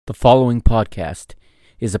The following podcast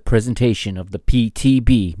is a presentation of the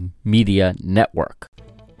PTB Media Network.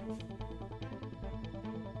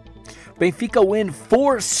 Benfica win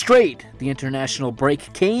 4 straight. The international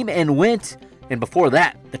break came and went, and before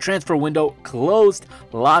that, the transfer window closed.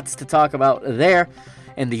 Lots to talk about there.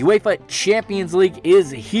 And the UEFA Champions League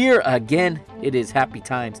is here again. It is happy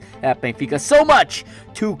times at Benfica. So much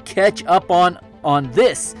to catch up on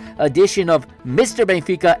this edition of Mr.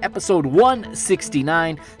 Benfica, episode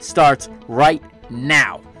 169 starts right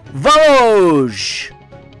now. Vamos!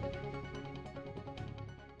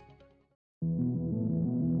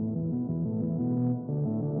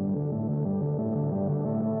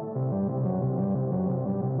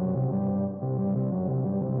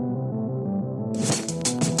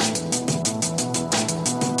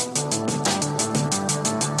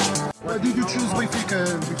 Why did you choose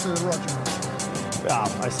Benfica, Victor Roger? Yeah,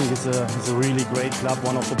 I think it's a really great club,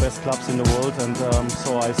 one of the best clubs in the world, and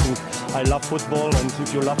so I think I love football, and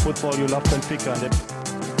if you love football, you love Benfica. And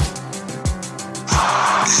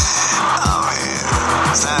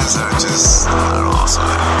fans are just awesome.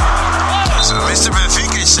 So Mr.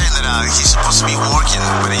 Benfica is saying that he's supposed to be working,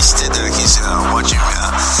 but instead he's watching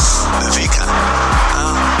Benfica.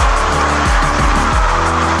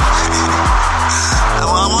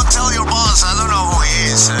 Well, I won't tell your boss. I don't know who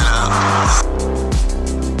he is.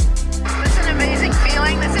 It's an amazing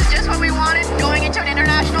feeling. This is just what we wanted going into an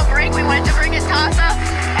international break. We wanted to bring in Taça,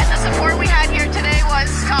 and the support we had here today was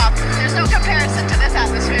top. There's no comparison to this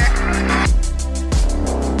atmosphere.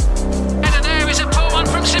 And there is a poor one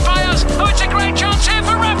from Ceballos. Oh, it's a great chance here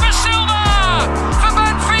for Rafa Silva for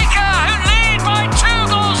Benfica, who lead by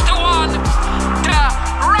 2 goals to 1.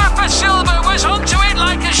 Rafa Silva was onto it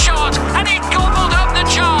like a shot, and he gobbled up the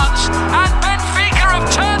chance. And Benfica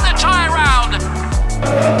have turned the tie round.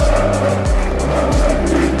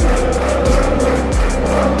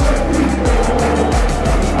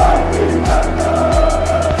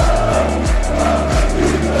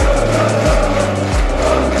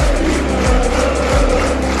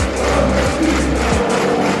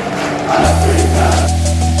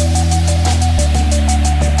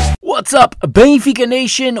 What's up, Benfica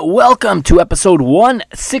Nation? Welcome to episode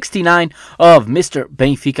 169 of Mr.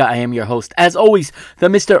 Benfica. I am your host, as always, the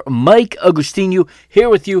Mr. Mike Agustinu, here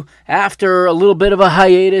with you after a little bit of a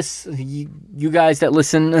hiatus. You guys that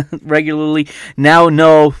listen regularly now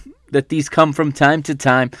know that these come from time to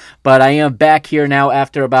time, but I am back here now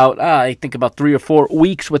after about 3 or 4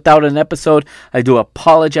 weeks without an episode. I do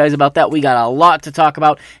apologize about that. We got a lot to talk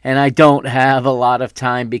about, and I don't have a lot of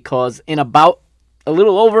time because in about a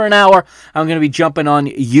little over an hour, I'm going to be jumping on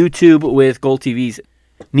YouTube with Goal TV's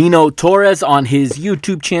Nino Torres on his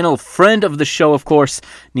YouTube channel. Friend of the show, of course,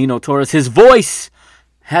 Nino Torres. His voice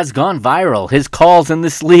has gone viral. His calls in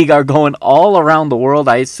this league are going all around the world.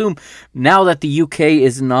 I assume now that the UK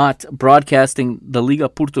is not broadcasting the Liga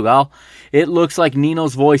Portugal, it looks like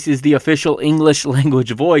Nino's voice is the official English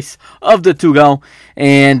language voice of the Tugal.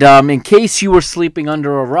 And in case you were sleeping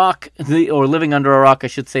under a rock, or living under a rock, I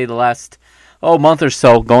should say, the last month or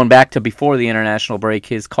so, going back to before the international break,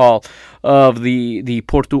 his call of the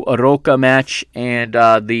Porto Aroca match and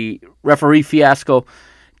the referee fiasco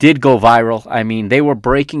did go viral. I mean, they were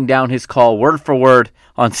breaking down his call word for word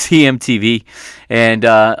on CMTV and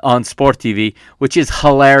on Sport TV, which is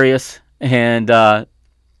hilarious. And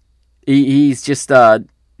he's just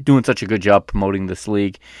doing such a good job promoting this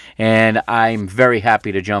league, and I'm very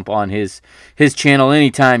happy to jump on his channel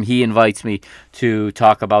anytime he invites me to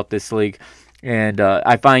talk about this league. And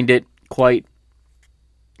I find it quite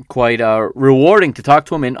rewarding to talk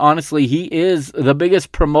to him. And honestly, he is the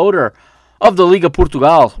biggest promoter of the Liga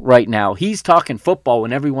Portugal right now. He's talking football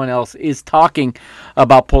when everyone else is talking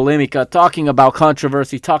about polemica, talking about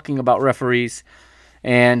controversy, talking about referees.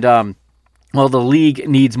 And, the league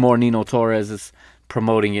needs more Nino Torres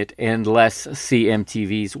promoting it and less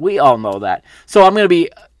CMTVs. We all know that. So I'm going to be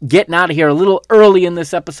getting out of here a little early in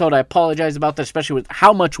this episode. I apologize about that, especially with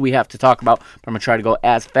how much we have to talk about. But I'm going to try to go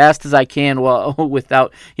as fast as I can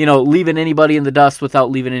without, leaving anybody in the dust, without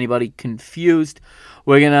leaving anybody confused.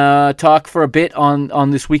 We're going to talk for a bit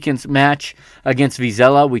on this weekend's match against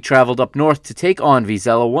Vizela. We traveled up north to take on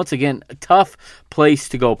Vizela. Once again, a tough place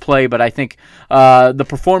to go play, but I think the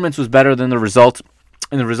performance was better than the result.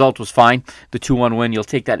 And the result was fine. The 2-1 win, you'll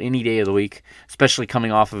take that any day of the week, especially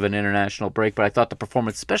coming off of an international break. But I thought the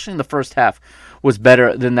performance, especially in the first half, was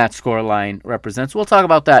better than that scoreline represents. We'll talk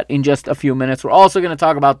about that in just a few minutes. We're also going to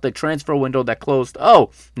talk about the transfer window that closed,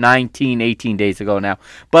 18 days ago now.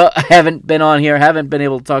 But I haven't been on here, haven't been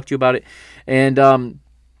able to talk to you about it. And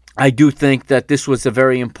I do think that this was a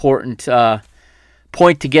very important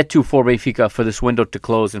point to get to for Benfica for this window to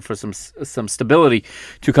close and for some stability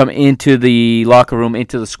to come into the locker room,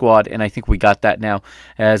 into the squad, and I think we got that now,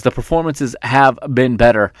 as the performances have been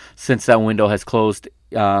better since that window has closed.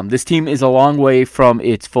 This team is a long way from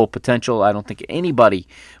its full potential. I don't think anybody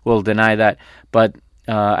will deny that, but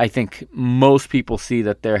I think most people see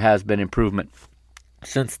that there has been improvement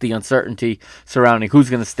since the uncertainty surrounding who's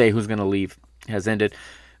going to stay, who's going to leave has ended.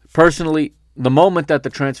 Personally, the moment that the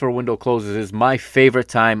transfer window closes is my favorite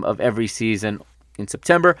time of every season, in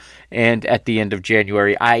September and at the end of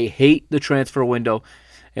January. I hate the transfer window.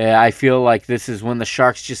 I feel like this is when the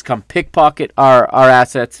Sharks just come pickpocket our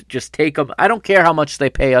assets, just take them. I don't care how much they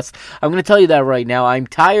pay us. I'm going to tell you that right now. I'm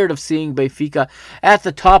tired of seeing Benfica at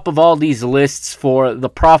the top of all these lists for the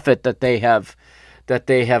profit that they have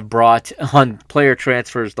brought on player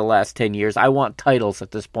transfers the last 10 years. I want titles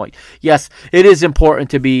at this point. Yes, it is important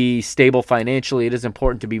to be stable financially. It is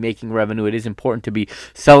important to be making revenue. It is important to be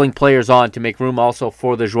selling players on to make room also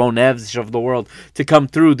for the João Neves of the world to come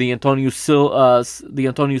through, the Antonio Silvas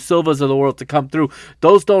of the world to come through.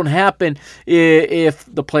 Those don't happen if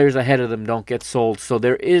the players ahead of them don't get sold. So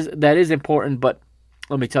that is important, but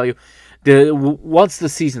let me tell you, once the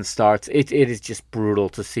season starts, it is just brutal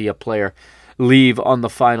to see a player leave on the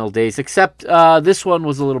final days, except this one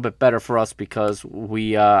was a little bit better for us because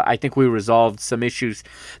I think we resolved some issues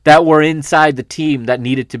that were inside the team that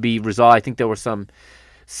needed to be resolved. I think there were some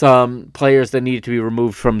players that needed to be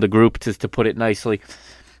removed from the group, to put it nicely.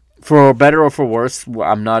 For better or for worse,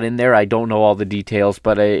 I'm not in there. I don't know all the details,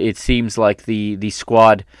 but it seems like the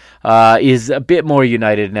squad is a bit more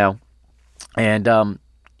united now. And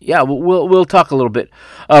yeah, we'll talk a little bit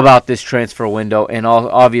about this transfer window, and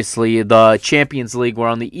obviously the Champions League. We're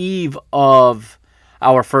on the eve of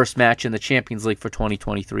our first match in the Champions League for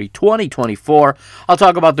 2023-2024. I'll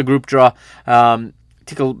talk about the group draw,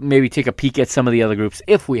 maybe take a peek at some of the other groups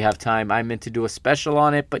if we have time. I meant to do a special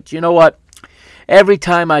on it, but you know what? Every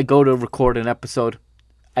time I go to record an episode,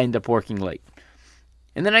 I end up working late.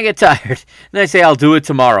 And then I get tired. And then I say, I'll do it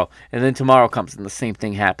tomorrow. And then tomorrow comes and the same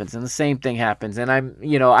thing happens. And the same thing happens. And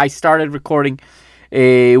I started recording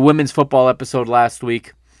a women's football episode last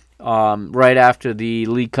week, right after the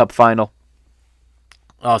League Cup final.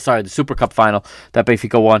 Oh, sorry, the Super Cup final that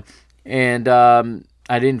Benfica won. And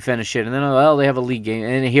I didn't finish it. And then, they have a league game.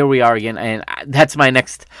 And here we are again. And that's my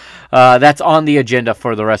next, that's on the agenda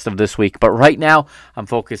for the rest of this week. But right now, I'm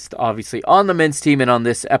focused, obviously, on the men's team and on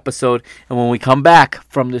this episode. And when we come back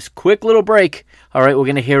from this quick little break, all right, we're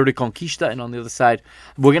going to hear Reconquista. And on the other side,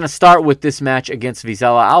 we're going to start with this match against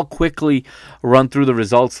Vizela. I'll quickly run through the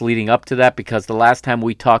results leading up to that, because the last time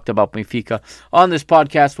we talked about Benfica on this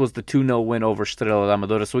podcast was the 2-0 win over Estrela da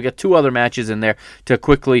Amadora. So we got two other matches in there to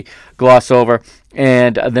quickly gloss over.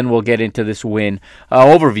 And then we'll get into this win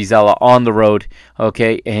over Vizela on the road,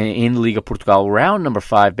 okay, in Liga Portugal. Round number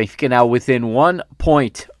 5. Benfica now within 1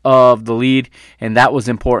 point of the lead, and that was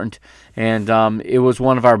important. And it was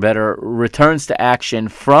one of our better returns to action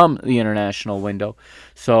from the international window.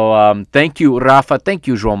 So thank you, Rafa. Thank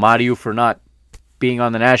you, João Mario, for not being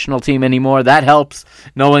on the national team anymore. That helps,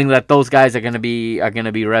 knowing that those guys are going to be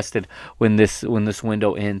rested when this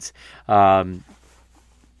window ends.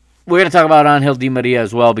 We're going to talk about Angel Di Maria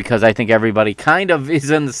as well, because I think everybody kind of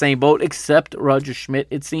is in the same boat, except Roger Schmidt,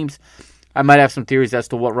 it seems. I might have some theories as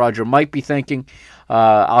to what Roger might be thinking.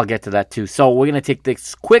 I'll get to that too. So we're going to take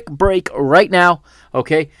this quick break right now.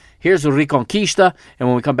 Okay, here's Reconquista, and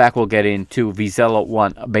when we come back, we'll get into Vizela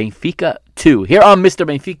 1, Benfica 2. Here on Mr.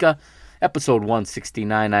 Benfica, episode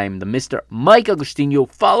 169. I'm the Mr. Mike Agostinho.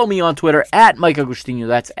 Follow me on Twitter at Mike Agostinho.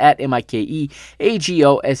 That's at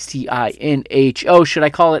MikeAgostinho. Should I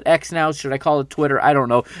call it X now? Should I call it Twitter? I don't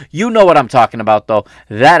know. You know what I'm talking about, though.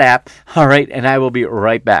 That app. All right, and I will be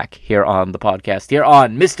right back here on the podcast, here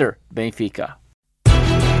on Mr. Benfica.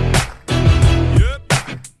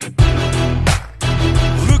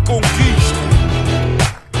 Reconquista.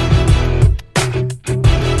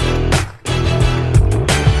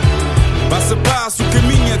 Passo a passo, o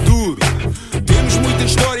caminho é duro. Temos muita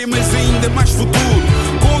história, mas ainda mais futuro.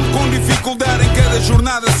 Conto com dificuldade em cada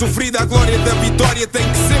jornada sofrida. A glória da vitória tem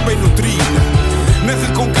que ser bem nutrida. Na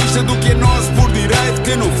reconquista do que é nosso por direito.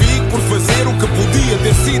 Que não fique por fazer o que podia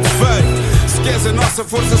ter sido feito. Se queres a nossa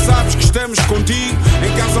força, sabes que estamos contigo.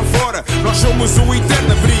 Em casa ou fora, nós somos o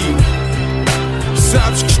eterno abrigo.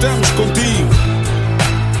 Sabes que estamos contigo.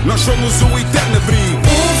 Nós somos o eterno abrigo.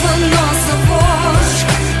 Ouve a nossa voz,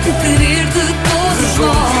 o querer de todos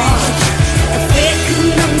nós. A fé que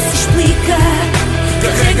não se explica.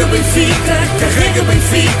 Carrega Benfica, carrega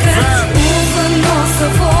Benfica. Ouve a nossa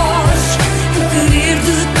voz, o querer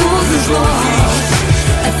de todos nós.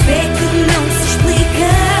 A fé que não se explica.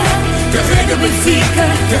 Benfica,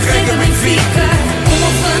 carrega Benfica.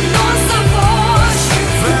 Ouve a nossa voz,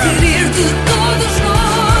 o querer de todos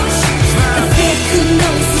nós. A fé que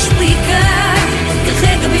não se explica.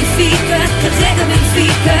 Carrega Benfica, carrega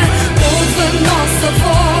Benfica. Ouve a nossa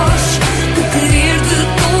voz, o querer de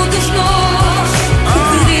todos nós. O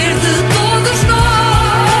querer de todos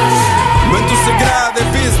nós. Manto sagrado é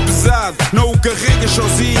peso pesado, não o carregas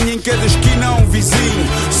sozinho, em cada esquina há um vizinho.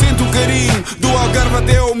 Sente o carinho do Algarve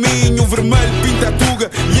até ao Minho, o vermelho pinta a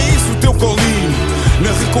tuga e é isso o teu colinho.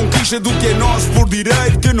 Na reconquista do que é nosso por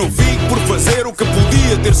direito, que eu não fico por fazer o que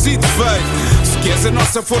podia ter sido feito. Se queres a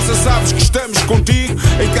nossa força, sabes que estamos contigo.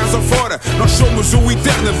 Em casa ou fora, nós somos o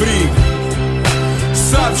eterno abrigo.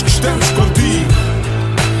 Sabes que estamos contigo,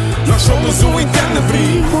 nós somos o eterno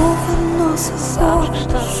abrigo. Ouve a nossa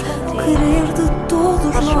voz, o querer de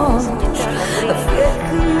todos nós. A fé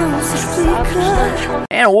que não se explica.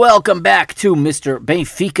 And welcome back to Mr.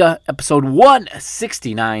 Benfica, episode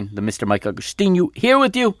 169. The Mr. Mike Agostinho here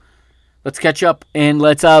with you. Let's catch up and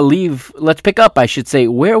let's pick up, I should say,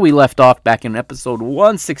 where we left off back in episode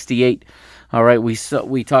 168. All right, we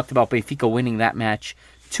talked about Benfica winning that match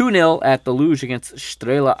 2-0 at the Luge against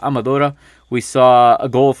Estrela Amadora. We saw a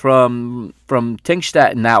goal from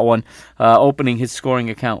Tengstedt in that one, opening his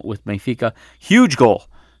scoring account with Benfica. Huge goal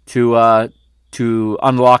to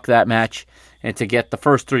unlock that match and to get the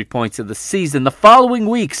first 3 points of the season. The following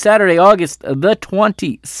week, Saturday, August the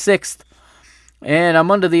 26th, and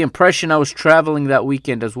I'm under the impression I was traveling that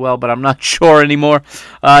weekend as well, but I'm not sure anymore.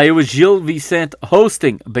 It was Gil Vicente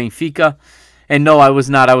hosting Benfica, and no, I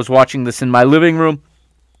was not. I was watching this in my living room.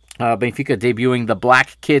 Benfica debuting the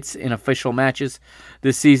black kits in official matches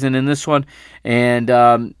this season in this one.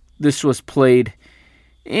 And this was played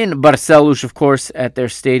in Barcelos, of course, at their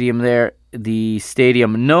stadium there. The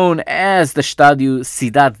stadium known as the Estádio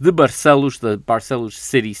Cidade de Barcelos, the Barcelos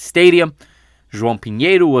City Stadium. João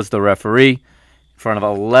Pinheiro was the referee in front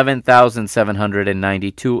of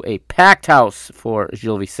 11,792. A packed house for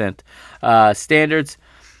Gil Vicente standards.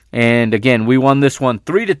 And again, we won this one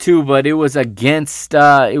 3-2, but it was against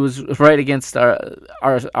it was right against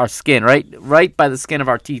our skin, right by the skin of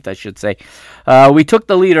our teeth, I should say. We took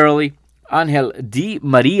the lead early. Angel Di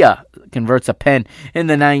Maria converts a pen in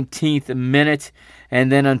the 19th minute, and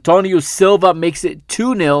then Antonio Silva makes it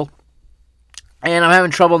 2-0. And I'm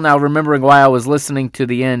having trouble now remembering why I was listening to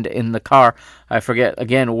the end in the car. I forget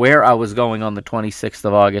again where I was going on the 26th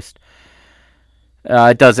of August.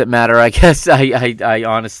 It doesn't matter. I guess I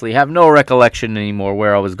honestly have no recollection anymore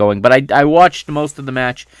where I was going. But I watched most of the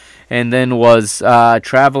match and then was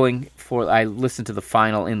traveling I listened to the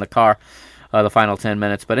final in the car, the final 10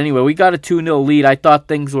 minutes. But anyway, we got a 2-0 lead. I thought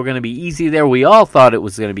things were going to be easy there. We all thought it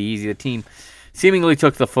was going to be easy. The team seemingly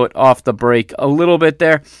took the foot off the brake a little bit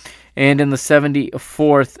there. And in the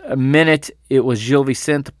 74th minute, it was Gil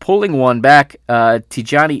Vicente pulling one back.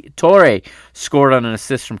 Tijani Torre scored on an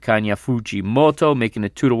assist from Kanya Fujimoto, making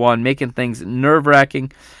it 2-1, making things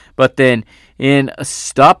nerve-wracking. But then in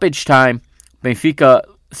stoppage time, Benfica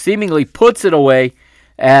seemingly puts it away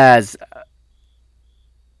as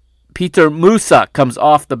Peter Musa comes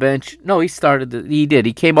off the bench. No, he did.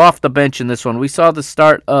 He came off the bench in this one. We saw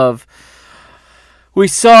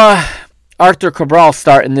Arthur Cabral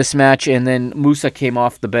start in this match, and then Musa came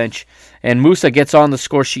off the bench. And Musa gets on the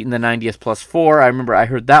score sheet in the 90th +4. I remember I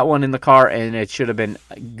heard that one in the car, and it should have been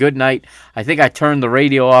good night. I think I turned the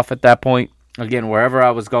radio off at that point. Again, wherever I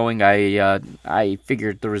was going, I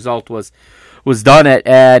figured the result was done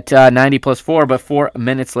at 90 +4. But 4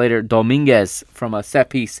 minutes later, Dominguez from a set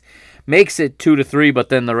piece makes it 2-3. But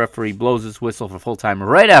then the referee blows his whistle for full time.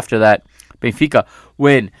 Right after that, Benfica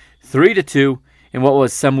win 3-2. In what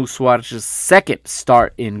was Samu Suarez's second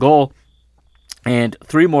start in goal. And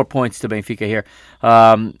 3 more points to Benfica here.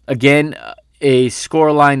 Again, a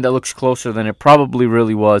scoreline that looks closer than it probably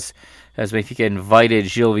really was, as Benfica invited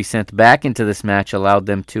Gil Vicente back into this match, allowed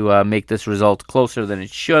them to make this result closer than it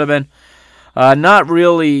should have been. I'm not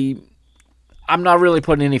really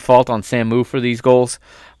putting any fault on Samu for these goals,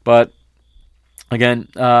 but again,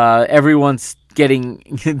 everyone's getting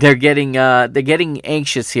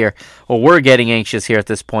anxious here, or we're getting anxious here at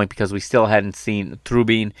this point because we still hadn't seen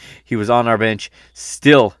Trubin. He was on our bench,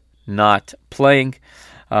 still not playing,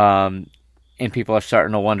 and people are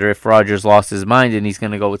starting to wonder if Rodgers lost his mind and he's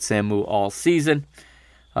going to go with Samu all season.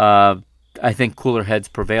 I think cooler heads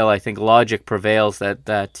prevail. I think logic prevails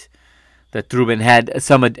that Trubin had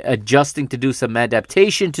some adjusting to do, some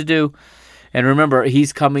adaptation to do. And remember,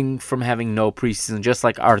 he's coming from having no preseason, just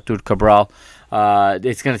like Artur Cabral.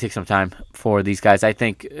 It's going to take some time for these guys. I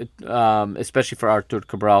think, especially for Artur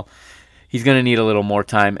Cabral, he's going to need a little more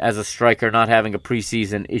time as a striker. Not having a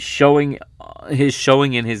preseason is showing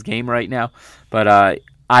in his game right now. But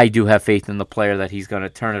I do have faith in the player that he's going to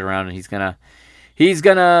turn it around, and he's going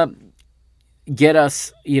to get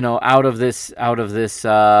us, out of this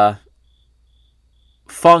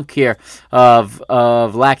funk here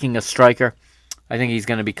of lacking a striker. I think he's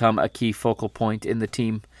going to become a key focal point in the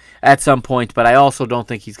team at some point, but I also don't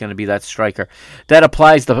think he's going to be that striker that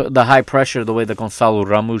applies the high pressure the way that Gonçalo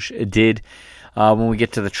Ramos did. When we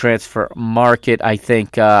get to the transfer market, I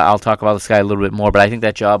think I'll talk about this guy a little bit more, but I think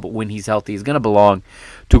that job, when he's healthy, is going to belong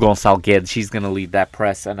to Gonçalo Guedes. He's going to lead that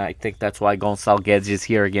press, and I think that's why Gonçalo Guedes is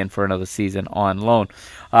here again for another season on loan.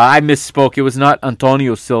 I misspoke. It was not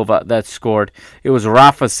Antonio Silva that scored. It was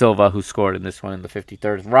Rafa Silva who scored in this one in the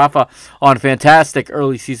 53rd. Rafa on fantastic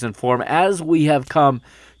early season form, as we have come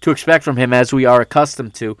to expect from him, as we are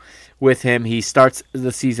accustomed to with him. He starts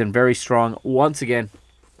the season very strong once again.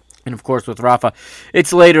 And of course, with Rafa,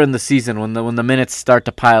 it's later in the season when the minutes start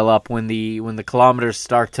to pile up, when the kilometers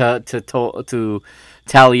start to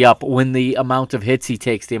tally up, when the amount of hits he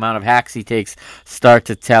takes, the amount of hacks he takes, start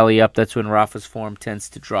to tally up. That's when Rafa's form tends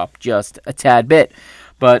to drop just a tad bit.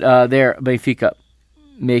 But there, Benfica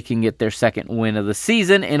making it their second win of the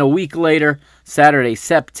season. And a week later, Saturday,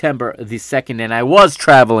 September the 2nd, and I was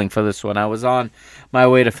traveling for this one. I was on my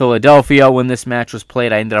way to Philadelphia when this match was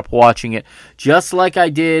played. I ended up watching it just like I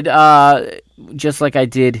did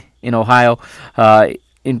in Ohio.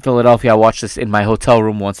 In Philadelphia, I watched this in my hotel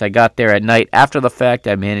room once I got there at night. After the fact,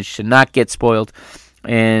 I managed to not get spoiled,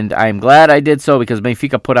 and I'm glad I did so because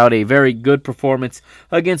Benfica put out a very good performance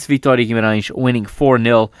against Vitória Guimarães, winning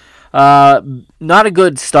 4-0. Not a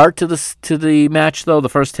good start to the match, though. The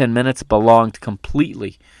first 10 minutes belonged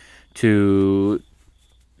completely to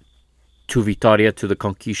Vitória, to the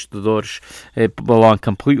Conquistadores. It belonged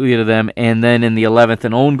completely to them. And then in the 11th,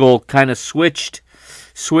 an own goal kind of switched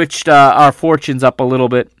our fortunes up a little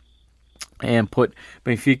bit and put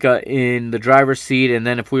Benfica in the driver's seat. And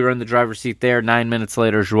then if we were in the driver's seat there, 9 minutes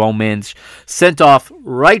later, João Mendes sent off,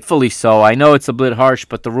 rightfully so. I know it's a bit harsh,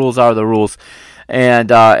 but the rules are the rules.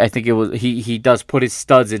 And I think it was he does put his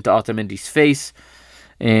studs into Otamendi's face,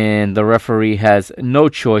 and the referee has no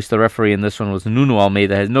choice. The referee in this one was Nuno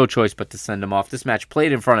Almeida, has no choice but to send him off. This match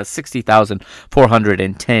played in front of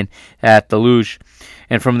 60,410 at the Luge,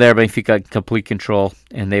 and from there Benfica complete control,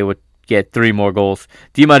 and they would get 3 more goals.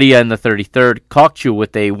 Di Maria in the 33rd, Kokchu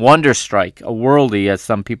with a wonder strike, a worldie as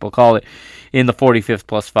some people call it, in the 45th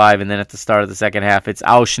 +5, and then at the start of the second half, it's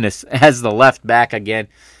Auschnitz as the left back again.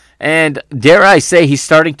 And dare I say, he's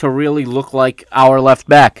starting to really look like our left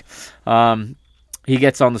back. He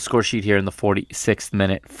gets on the score sheet here in the 46th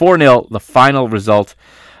minute. 4-0, the final result.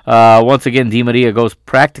 Once again, Di Maria goes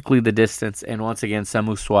practically the distance, and once again, Samu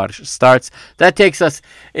Soares starts. That takes us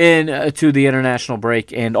to the international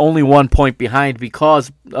break, and only 1 point behind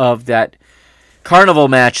because of that carnival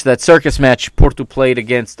match, that circus match Porto played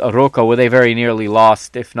against Aroca, where they very nearly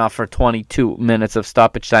lost, if not for 22 minutes of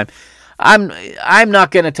stoppage time. I'm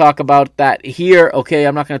not going to talk about that here, okay?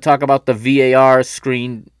 I'm not going to talk about the VAR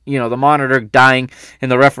screen, the monitor dying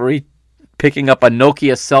and the referee picking up a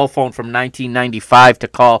Nokia cell phone from 1995 to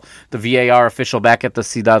call the VAR official back at the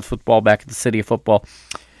Cidade Football, back at the City of Football.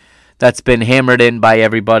 That's been hammered in by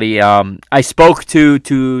everybody. I spoke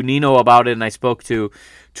to Nino about it, and I spoke to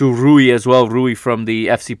Rui as well, Rui from the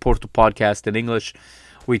FC Porto podcast in English.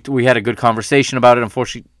 We had a good conversation about it.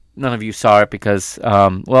 Unfortunately, none of you saw it because,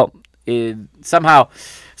 somehow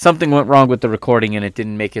something went wrong with the recording and it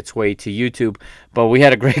didn't make its way to YouTube. But we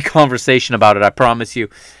had a great conversation about it, I promise you.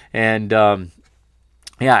 And I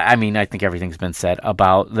think everything's been said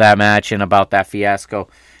about that match and about that fiasco.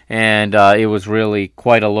 And it was really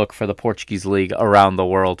quite a look for the Portuguese league around the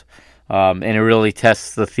world. And it really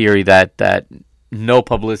tests the theory that no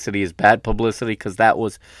publicity is bad publicity, because that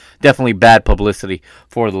was definitely bad publicity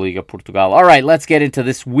for the Liga Portugal. All right, let's get into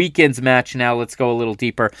this weekend's match now. Let's go a little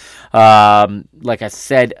deeper. Like I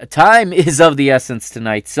said, time is of the essence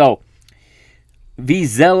tonight. So,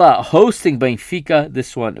 Vizela hosting Benfica,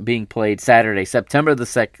 this one being played Saturday, September the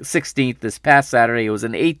 16th, this past Saturday. It was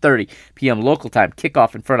an 8:30 p.m. local time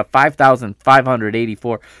kickoff in front of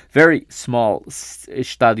 5,584. Very small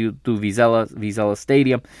Estádio do Vizela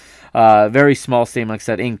Stadium. Very small stadium, like I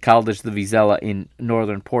said, in Caldas de Vizela in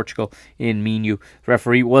northern Portugal, in Minho.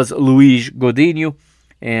 Referee was Luís Godinho,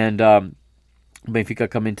 and Benfica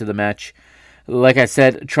come into the match, like I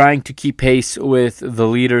said, trying to keep pace with the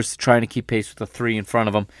leaders, trying to keep pace with the 3 in front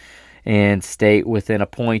of them, and stay within a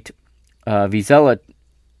point. Vizela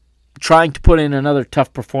trying to put in another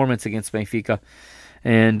tough performance against Benfica,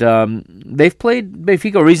 And they've played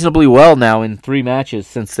Benfica reasonably well now in 3 matches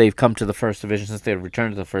since they've come to the first division, since they've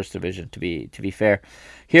returned to the first division, to be fair.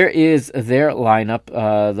 Here is their lineup,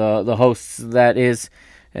 the hosts, that is,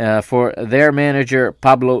 for their manager,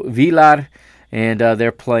 Pablo Villar, and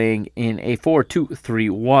they're playing in a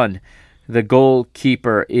 4-2-3-1. The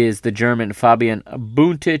goalkeeper is the German Fabian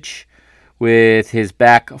Buntic with his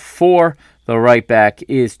back 4. The right back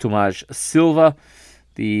is Tomás Silva.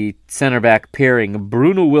 The center back pairing,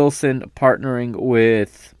 Bruno Wilson, partnering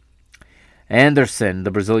with Anderson,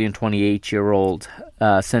 the Brazilian 28-year-old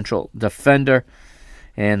central defender.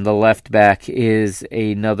 And the left back is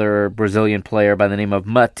another Brazilian player by the name of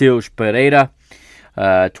Mateus Pereira,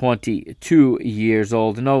 22 years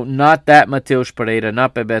old. No, not that Mateus Pereira,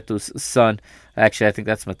 not Bebeto's son. Actually, I think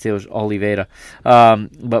that's Mateus Oliveira.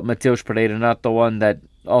 But Mateus Pereira, not the one that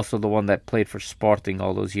played for Sporting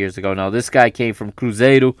all those years ago. Now, this guy came from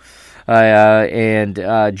Cruzeiro and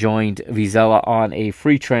joined Vizela on a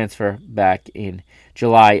free transfer back in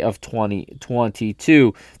July of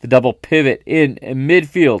 2022. The double pivot in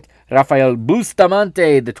midfield, Rafael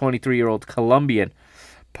Bustamante, the 23-year-old Colombian,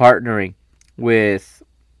 partnering with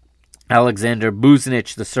Alexander Buznic,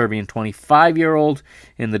 the Serbian 25-year-old,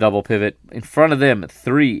 in the double pivot. In front of them,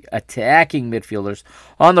 3 attacking midfielders.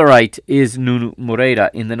 On the right is Nuno Moreira.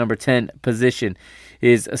 In the number 10 position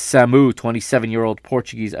is Samu, 27-year-old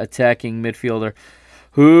Portuguese attacking midfielder,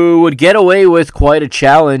 who would get away with quite a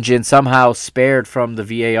challenge and somehow spared from the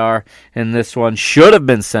VAR in this one. Should have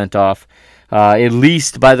been sent off, at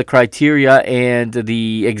least by the criteria and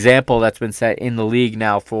the example that's been set in the league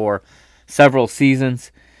now for several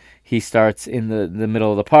seasons. He starts in the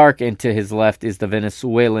middle of the park, and to his left is the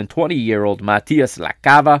Venezuelan 20-year-old Matias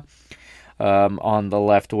Lacava on the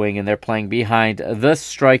left wing, and they're playing behind the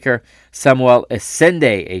striker Samuel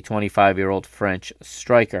Essende, a 25-year-old French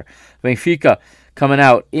striker. Benfica coming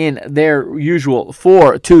out in their usual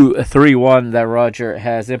 4-2-3-1 that Roger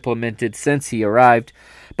has implemented since he arrived,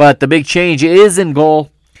 but the big change is in goal.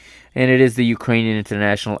 And it is the Ukrainian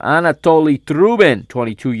international Anatoly Trubin,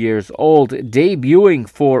 22 years old, debuting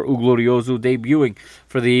for Ugloriozu, debuting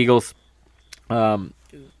for the Eagles,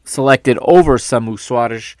 selected over Samu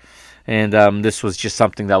Suarez. And this was just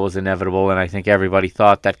something that was inevitable, and I think everybody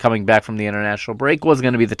thought that coming back from the international break was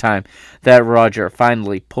going to be the time that Roger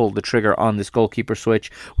finally pulled the trigger on this goalkeeper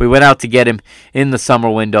switch. We went out to get him in the summer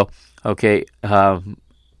window. Okay,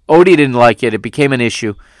 Odi didn't like it. It became an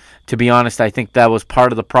issue. To be honest, I think that was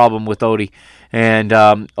part of the problem with Odi. And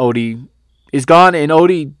Odi is gone. And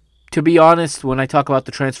Odi, to be honest, when I talk about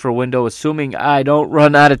the transfer window, assuming I don't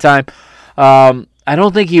run out of time, I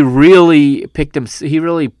don't think he really he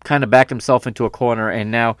really kind of backed himself into a corner.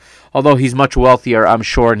 And now, although he's much wealthier, I'm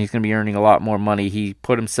sure, and he's going to be earning a lot more money, he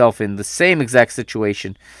put himself in the same exact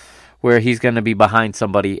situation where he's going to be behind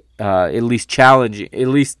somebody, at least challenging. At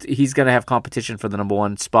least he's going to have competition for the number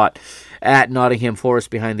 1 spot at Nottingham Forest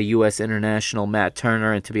behind the U.S. international Matt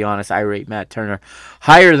Turner. And to be honest, I rate Matt Turner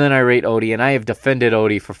higher than I rate Odi, and I have defended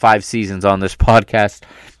Odi for 5 seasons on this podcast.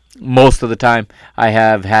 Most of the time, I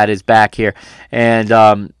have had his back here.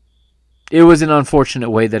 And it was an unfortunate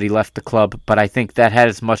way that he left the club, but I think that had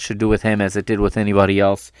as much to do with him as it did with anybody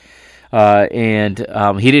else. And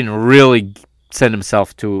he didn't really send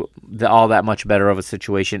himself to all that much better of a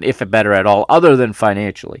situation, if better at all, other than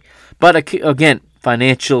financially. But again,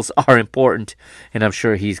 financials are important, and I'm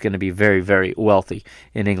sure he's going to be very, very wealthy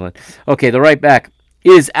in England. Okay, the right back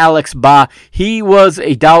is Alex Ba. He was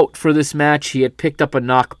a doubt for this match. He had picked up a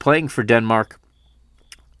knock playing for Denmark.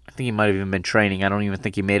 I think he might have even been training. I don't even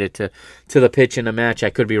think he made it to the pitch in a match. I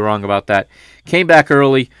could be wrong about that. Came back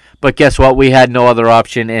early, but guess what? We had no other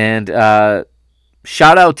option, and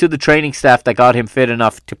shout out to the training staff that got him fit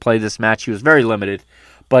enough to play this match. He was very limited,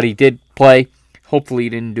 but he did play. Hopefully he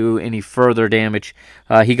didn't do any further damage.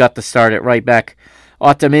 He got the start at right back.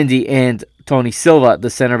 Otamendi and Tony Silva, the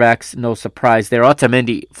center backs, no surprise there.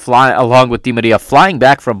 Otamendi, along with Di Maria, flying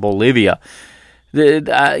back from Bolivia.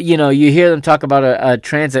 You hear them talk about a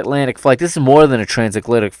transatlantic flight. This is more than a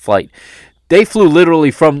transatlantic flight. They flew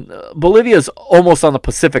literally from Bolivia's almost on the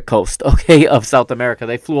Pacific coast, okay, of South America.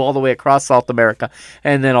 They flew all the way across South America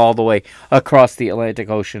and then all the way across the Atlantic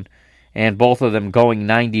Ocean. And both of them going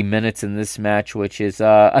 90 minutes in this match, which is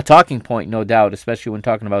a talking point, no doubt, especially when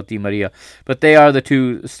talking about Di Maria. But they are the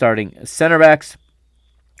 2 starting center backs,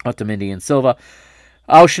 Otamendi and Silva.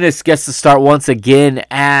 Auschwitz gets to start once again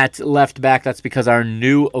at left back. That's because our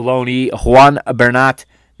new loanee, Juan Bernat,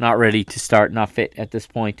 not ready to start, not fit at this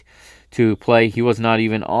point to play. He was not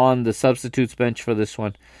even on the substitutes bench for this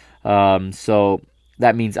one. So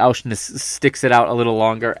that means Auschwitz sticks it out a little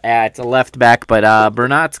longer at left back, but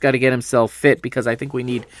Bernat's got to get himself fit because I think we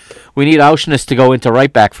need Auschwitz to go into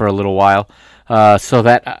right back for a little while so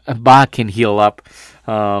that Bach can heal up.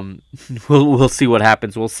 We'll see what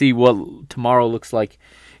happens. We'll see what tomorrow looks like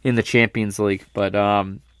in the Champions League, but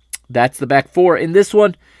that's the back four. In this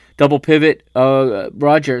one, double pivot,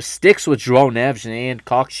 Roger sticks with João Neves and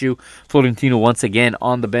Cockshoe. Florentino once again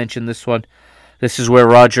on the bench in this one. This is where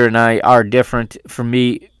Roger and I are different. For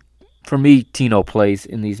me, Tino plays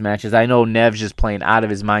in these matches. I know Neves is playing out of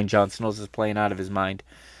his mind. John Snows is playing out of his mind.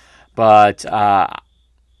 But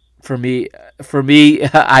for me,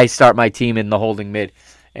 I start my team in the holding mid.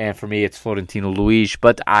 And for me, it's Florentino Luis.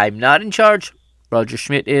 But I'm not in charge. Roger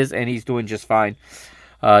Schmidt is, and he's doing just fine.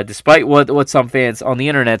 Despite what some fans on the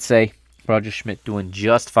internet say, Roger Schmidt doing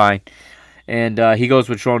just fine. And he goes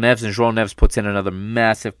with João Neves, and João Neves puts in another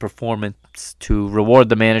massive performance to reward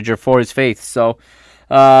the manager for his faith. So,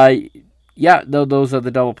 those are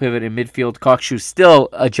the double pivot in midfield. Cockshoe still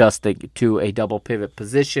adjusting to a double pivot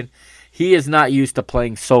position. He is not used to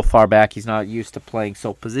playing so far back. He's not used to playing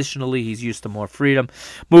so positionally. He's used to more freedom,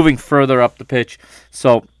 moving further up the pitch.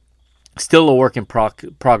 So, still a work in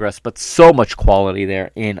progress, but so much quality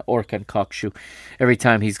there in Orkan Cockshoe. Every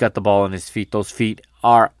time he's got the ball on his feet, those feet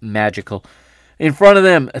are magical. In front of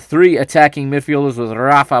them, three attacking midfielders with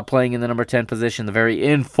Rafa playing in the number 10 position, the very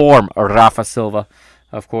in-form Rafa Silva,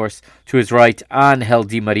 of course. To his right, Angel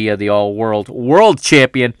Di Maria, the all-world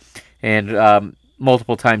champion and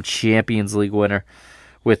multiple-time Champions League winner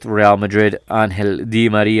with Real Madrid, Angel Di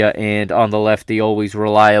Maria. And on the left, the always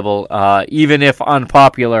reliable, even if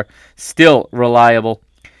unpopular, still reliable,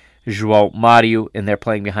 João Mario. And they're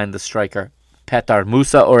playing behind the striker, Petar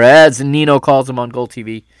Musa, or as Nino calls him on Goal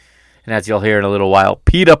TV, and as you'll hear in a little while,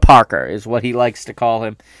 Peter Parker is what he likes to call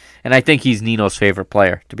him. And I think he's Nino's favorite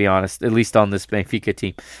player, to be honest, at least on this Benfica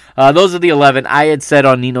team. Those are the 11. I had said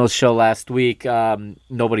on Nino's show last week,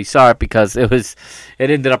 nobody saw it because it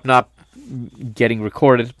ended up not getting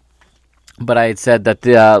recorded. But I had said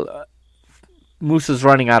that Musa's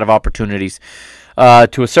running out of opportunities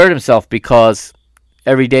to assert himself because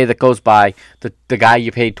every day that goes by, the guy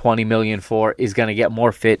you paid $20 million for is going to get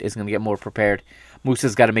more fit, is going to get more prepared.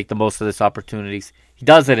 Musa's got to make the most of this opportunities. He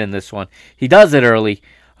does it in this one. He does it early.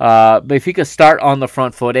 Benfica start on the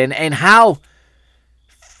front foot. And how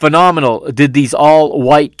phenomenal did these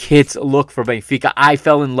all-white kits look for Benfica? I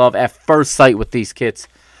fell in love at first sight with these kits.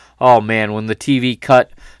 Oh, man, when the TV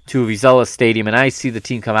cut to Vizela Stadium and I see the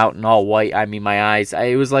team come out in all white, I mean, my eyes,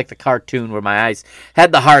 it was like the cartoon where my eyes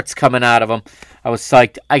had the hearts coming out of them. I was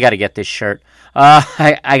psyched. I got to get this shirt.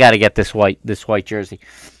 I got to get this white jersey.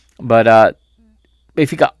 But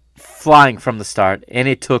Benfica flying from the start, and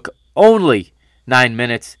it took only 9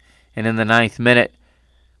 minutes. And in the 9th minute,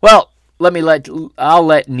 well, I'll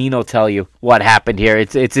let Nino tell you what happened here.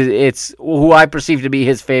 It's who I perceive to be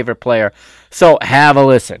his favorite player. So have a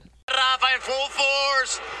listen. Rafa in full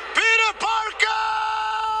force. Peter Parker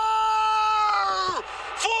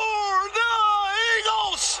for the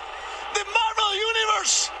Eagles. The Marvel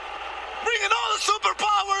Universe bringing all the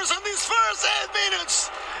superpowers in these first 8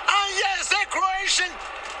 minutes. And yes, the Croatian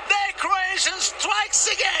strikes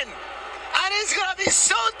again. And it's going to be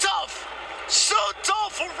so tough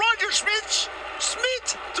for Roger Schmidt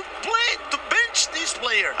to bench this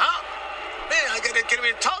player, huh? Man, I can't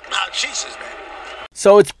even talk now. Jesus, man.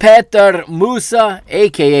 So it's Petar Musa,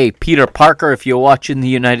 a.k.a. Peter Parker, if you're watching the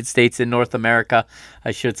United States and North America,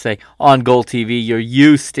 I should say, on Goal TV. You're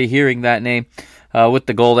used to hearing that name with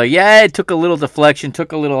the goal there. Yeah, it took a little deflection,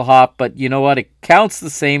 took a little hop, but you know what? It counts the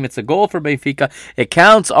same. It's a goal for Benfica. It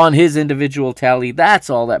counts on his individual tally. That's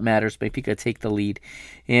all that matters. Benfica take the lead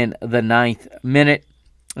in the 9th minute,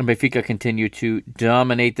 and Benfica continue to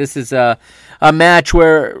dominate. This is a match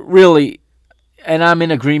where really, and I'm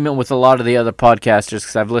in agreement with a lot of the other podcasters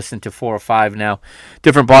because I've listened to 4 or 5 now,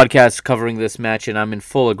 different podcasts covering this match, and I'm in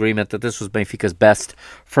full agreement that this was Benfica's best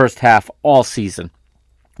first half all season.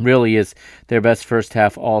 Really is their best first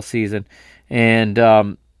half all season. And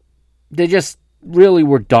they just really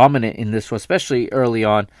were dominant in this one, especially early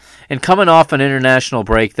on. And coming off an international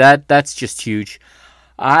break, that's just huge.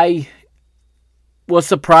 I was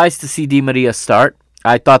surprised to see Di Maria start.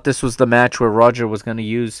 I thought this was the match where Roger was going to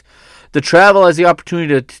use the travel as the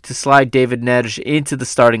opportunity to slide David Neres into the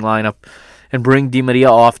starting lineup and bring Di Maria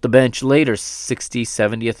off the bench later, 60th,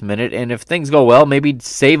 70th minute. And if things go well, maybe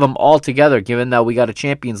save them altogether, given that we got a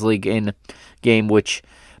Champions League in game, which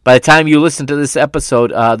by the time you listen to this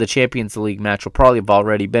episode, the Champions League match will probably have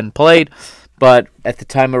already been played. But at the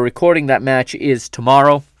time of recording, that match is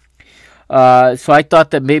tomorrow. So I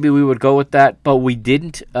thought that maybe we would go with that, but we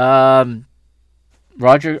didn't.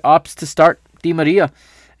 Roger opts to start Di Maria.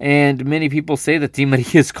 And many people say that Di Maria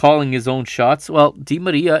is calling his own shots. Well, Di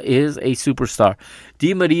Maria is a superstar.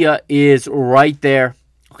 Di Maria is right there.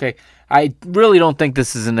 Okay, I really don't think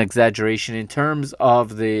this is an exaggeration in terms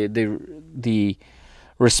of the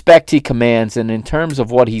respect he commands, and in terms of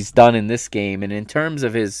what he's done in this game, and in terms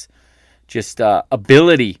of his just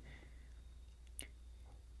ability.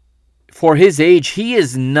 For his age, he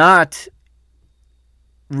is not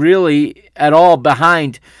really at all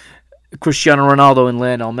behind Cristiano Ronaldo and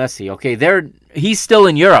Lionel Messi. Okay, he's still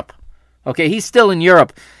in Europe. Okay, he's still in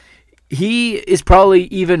Europe. He is probably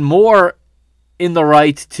even more in the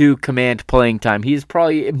right to command playing time. He's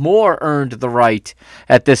probably more earned the right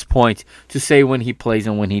at this point to say when he plays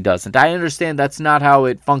and when he doesn't. I understand that's not how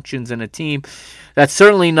it functions in a team. That's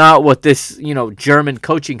certainly not what this, German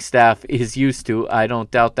coaching staff is used to. I don't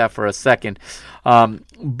doubt that for a second.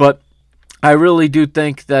 But I really do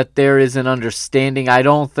think that there is an understanding. I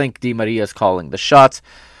don't think Di Maria is calling the shots.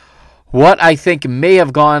 What I think may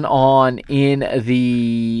have gone on in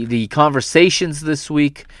the conversations this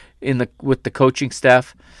week with the coaching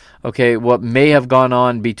staff, okay, what may have gone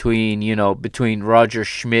on between Roger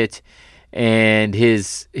Schmidt and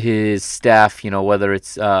his staff, whether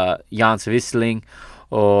it's Jans Wisling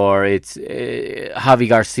or it's Javi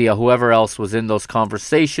Garcia, whoever else was in those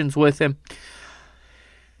conversations with him,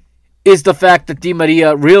 is the fact that Di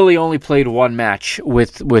Maria really only played one match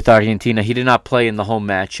with Argentina. He did not play in the home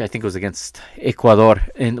match. I think it was against Ecuador,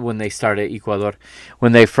 when they started Ecuador.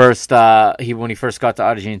 When he first got to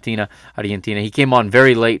Argentina, he came on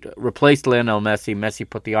very late, replaced Lionel Messi. Messi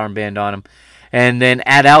put the armband on him. And then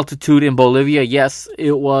at altitude in Bolivia, yes,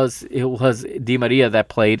 it was Di Maria that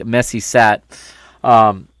played. Messi sat.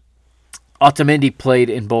 Otamendi played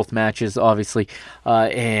in both matches, obviously,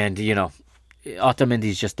 and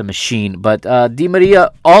Otamendi's just a machine. But Di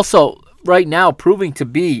Maria also right now proving to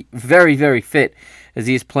be very, very fit as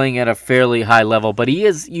he is playing at a fairly high level. But it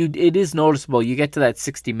is noticeable. You get to that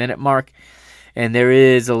 60-minute mark, and there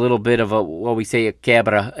is a little bit of what we say a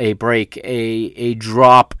quebra, a break, a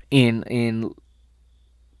drop in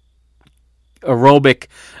aerobic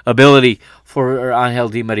ability for Angel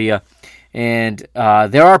Di Maria. And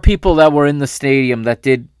there are people that were in the stadium that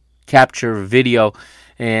did capture video,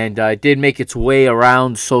 and it did make its way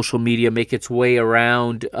around social media, make its way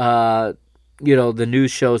around, the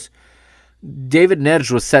news shows. David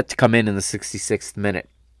Neres was set to come in the 66th minute.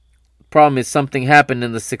 Problem is, something happened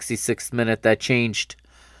in the 66th minute that changed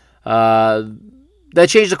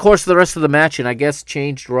the course of the rest of the match, and I guess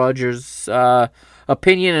changed Roger's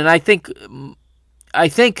opinion. And I think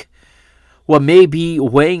what may be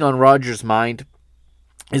weighing on Roger's mind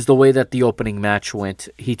is the way that the opening match went.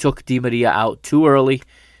 He took Di Maria out too early.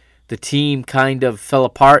 The team kind of fell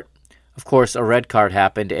apart. Of course, a red card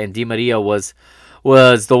happened, and Di Maria was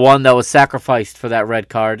the one that was sacrificed for that red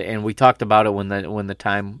card, and we talked about it when the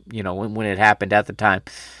time, when it happened at the time.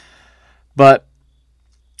 But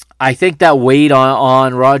I think that weighed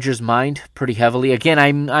on Roger's mind pretty heavily. Again,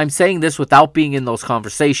 I'm saying this without being in those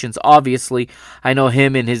conversations. Obviously, I know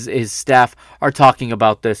him and his staff are talking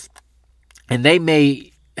about this, and they may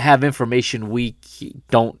have information we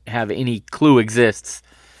don't have any clue exists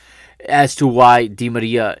as to why Di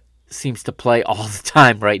Maria seems to play all the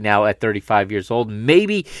time right now at 35 years old.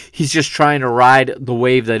 Maybe he's just trying to ride the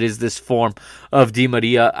wave that is this form of Di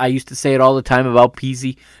Maria. I used to say it all the time about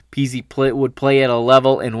Pizzi. Pizzi would play at a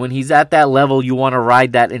level, and when he's at that level, you want to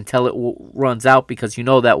ride that until it runs out, because you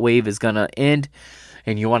know that wave is going to end,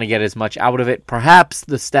 and you want to get as much out of it. Perhaps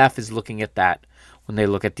the staff is looking at that when they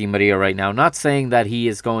look at Di Maria right now. Not saying that he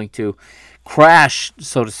is going to crash,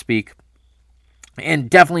 so to speak, and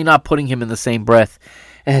definitely not putting him in the same breath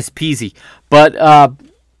as Pizzi. But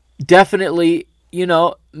definitely,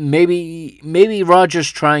 maybe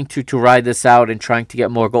Roger's trying to ride this out and trying to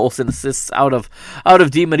get more goals and assists out of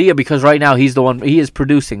Di Maria, because right now he's the one. He is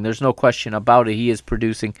producing. There's no question about it. He is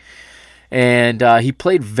producing. And he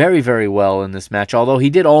played very, very well in this match, although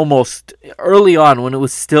he did almost, early on when it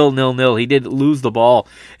was still 0-0, he did lose the ball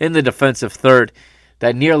in the defensive third.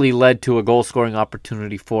 That nearly led to a goal-scoring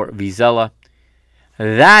opportunity for Vizela.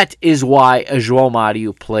 That is why João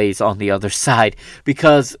Mario plays on the other side,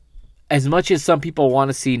 because as much as some people want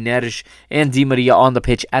to see Neres and Di Maria on the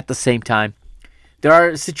pitch at the same time, there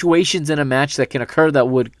are situations in a match that can occur that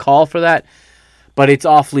would call for that, but it's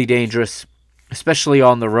awfully dangerous, especially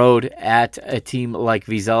on the road at a team like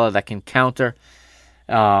Vizela that can counter.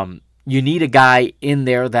 You need a guy in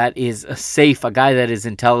there that is safe, a guy that is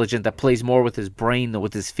intelligent, that plays more with his brain than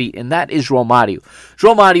with his feet, and that is João Mario.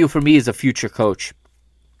 João Mario, for me, is a future coach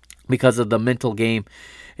because of the mental game.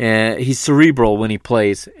 He's cerebral when he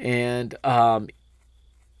plays, and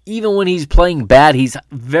even when he's playing bad, he's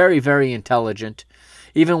very, very intelligent.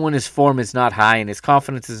 Even when his form is not high and his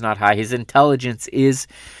confidence is not high, his intelligence is,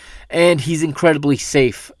 and he's incredibly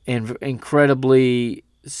safe and incredibly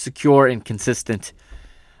secure and consistent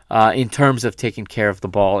in terms of taking care of the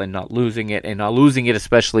ball and not losing it,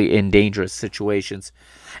 especially in dangerous situations.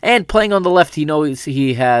 And playing on the left, he knows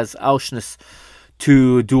he has Auschwitz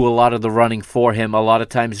to do a lot of the running for him. A lot of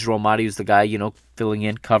times, Romario's the guy, filling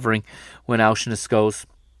in, covering when Auschwitz goes.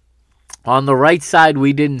 On the right side,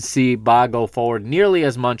 we didn't see Ba go forward nearly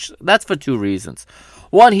as much. That's for two reasons.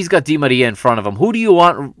 One, he's got Di Maria in front of him. Who do you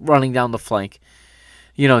want running down the flank?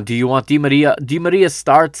 Do you want Di Maria? Di Maria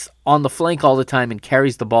starts on the flank all the time and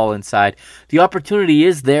carries the ball inside. The opportunity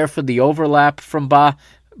is there for the overlap from Ba,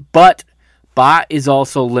 but Ba is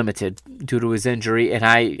also limited due to his injury, and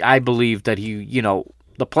I believe that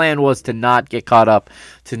the plan was to not get caught up,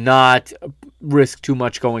 to not risk too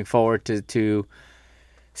much going forward, to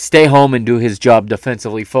stay home and do his job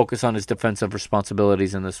defensively, focus on his defensive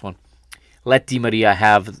responsibilities in this one. Let Di Maria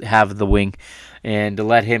have the wing and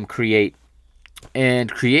let him create. And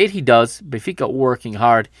create he does. Benfica working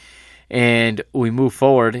hard. And we move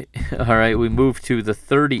forward. All right, we move to the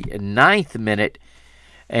 39th minute.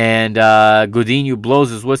 And Godinho blows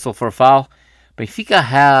his whistle for a foul. Benfica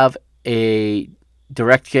have a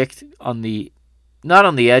direct kick not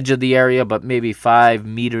on the edge of the area, but maybe 5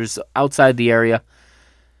 meters outside the area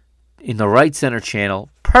in the right center channel.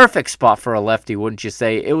 Perfect spot for a lefty, wouldn't you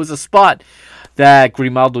say? It was a spot that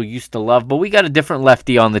Grimaldo used to love, but we got a different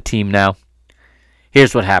lefty on the team now.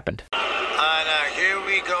 Here's what happened. And here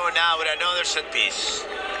we go now with another set piece.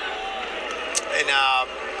 And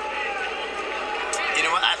you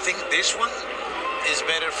know what? I think this one is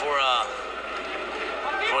better for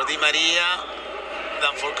Di Maria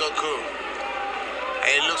than for Cocu.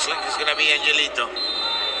 It looks like it's gonna be Angelito.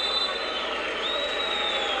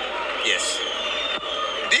 Yes.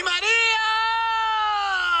 Di Maria!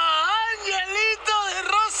 Angelito de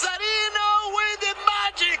Rosarino with the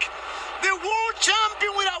magic. The world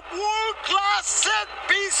champion with a world-class set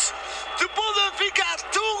piece to put Benfica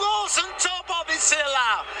 2 goals on top of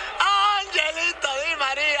Isela. Angelito Di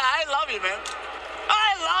Maria, I love you, man.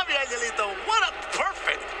 I love you, Angelito. What a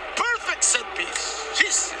perfect set piece.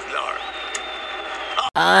 Jesus, Lord.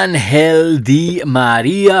 Angel Di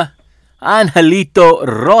Maria. Angelito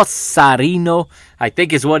Rosarino, I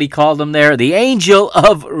think is what he called him there. The Angel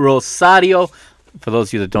of Rosario. For those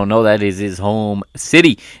of you that don't know, that is his home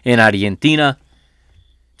city in Argentina.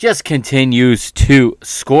 Just continues to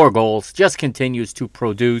score goals. Just continues to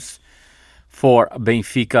produce for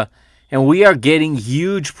Benfica. And we are getting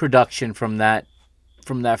huge production from that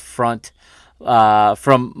front.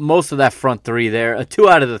 From most of that front three there. 2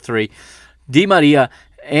 out of the 3. Di Maria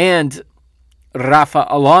and Rafa,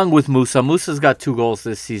 along with Musa. Musa's got 2 goals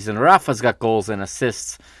this season. Rafa's got goals and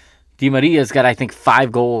assists. Di Maria's got, I think, 5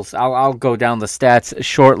 goals. I'll go down the stats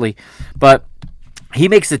shortly. But he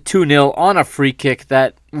makes it 2-0 on a free kick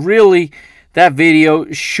that really, that video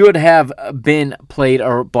should have been played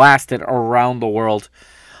or blasted around the world.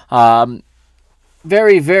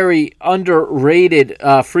 Very, very underrated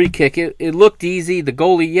free kick. It looked easy. The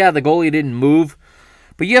goalie didn't move.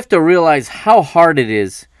 But you have to realize how hard it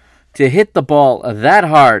is to hit the ball that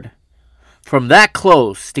hard from that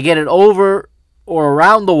close, to get it over or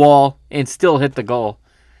around the wall and still hit the goal.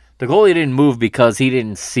 The goalie didn't move because he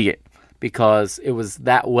didn't see it, because it was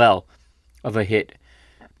that well of a hit.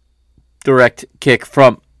 Direct kick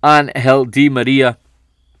from Angel Di Maria,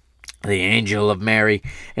 the Angel of Mary,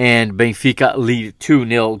 and Benfica lead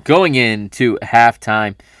 2-0 going into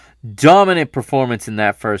halftime. Dominant performance in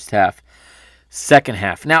that first half. Second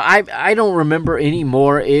half. Now, I don't remember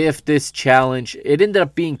anymore if this challenge, it ended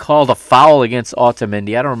up being called a foul against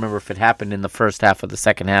Otamendi. I don't remember if it happened in the first half or the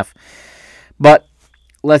second half. But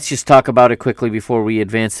let's just talk about it quickly before we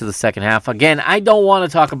advance to the second half. Again, I don't want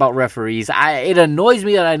to talk about referees. It annoys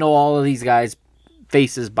me that I know all of these guys'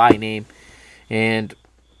 faces by name. And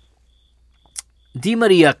Di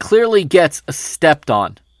Maria clearly gets stepped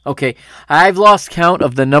on. Okay, I've lost count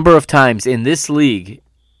of the number of times in this league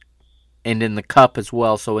and in the cup as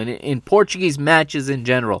well. So in Portuguese matches in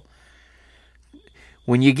general,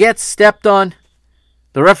 when you get stepped on,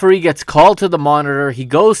 the referee gets called to the monitor. He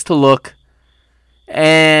goes to look,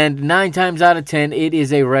 and 9 times out of 10, it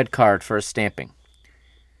is a red card for a stamping.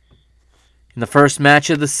 In the first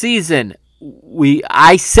match of the season,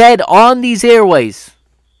 I said on these airways,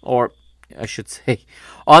 or I should say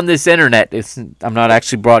on this internet, I'm not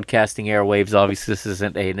actually broadcasting airwaves. Obviously, this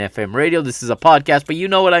isn't an FM radio. This is a podcast, but you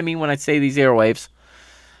know what I mean when I say these airwaves.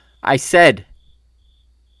 I said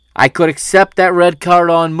I could accept that red card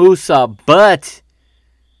on Musa, but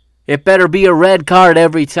it better be a red card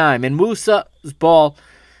every time. And Musa's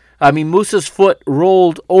foot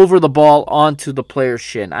rolled over the ball onto the player's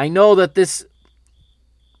shin. I know that this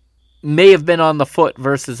may have been on the foot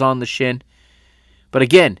versus on the shin, but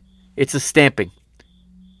again, it's a stamping.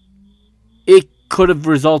 It could have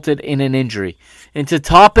resulted in an injury. And to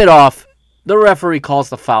top it off, the referee calls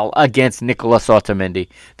the foul against Nicolas Otamendi.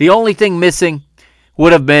 The only thing missing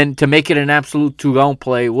would have been, to make it an absolute two-round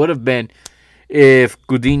play, would have been if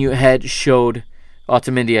Godinho had showed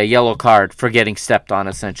Otamendi a yellow card for getting stepped on,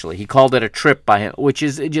 essentially. He called it a trip by him, which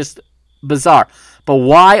is just bizarre. But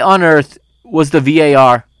why on earth was the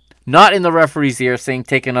VAR not in the referee's ear saying,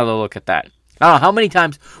 take another look at that? I don't know how many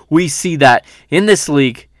times we see that in this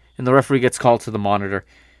league, and the referee gets called to the monitor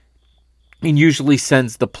and usually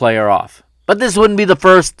sends the player off. But this wouldn't be the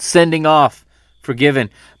first sending off forgiven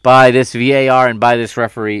by this VAR and by this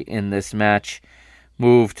referee in this match.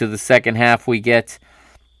 Move to the second half. We get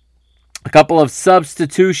a couple of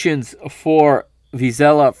substitutions for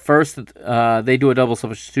Vizela. First, they do a double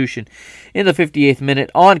substitution in the 58th minute.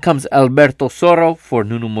 On comes Alberto Soro for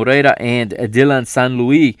Nuno Moreira, and Dylan San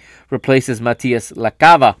Luis replaces Matias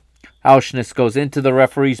Lacava. Auschnitz goes into the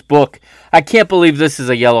referee's book. I can't believe this is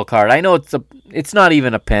a yellow card. I know it's not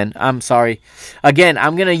even a pen. I'm sorry. Again,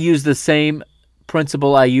 I'm going to use the same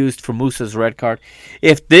principle I used for Musa's red card.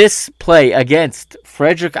 If this play against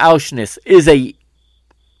Frederick Auschnitz is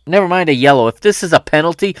never mind a yellow, if this is a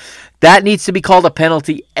penalty, that needs to be called a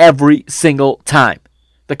penalty every single time.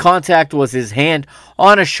 The contact was his hand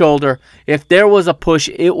on his shoulder. If there was a push,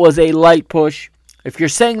 it was a light push. If you're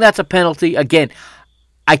saying that's a penalty, again,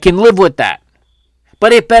 I can live with that.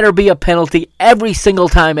 But it better be a penalty every single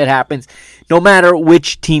time it happens, no matter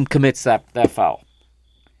which team commits that foul.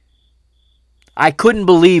 I couldn't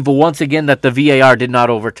believe once again that the VAR did not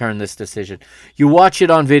overturn this decision. You watch it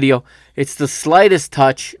on video, it's the slightest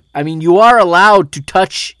touch. I mean, you are allowed to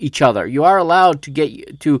touch each other. You are allowed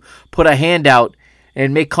to put a hand out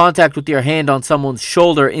and make contact with your hand on someone's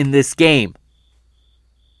shoulder in this game.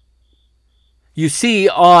 You see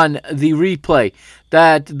on the replay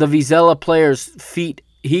that the Vizela player's feet,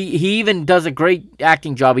 he even does a great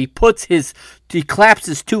acting job. He claps his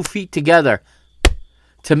 2 feet together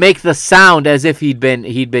to make the sound as if he'd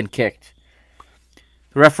been kicked.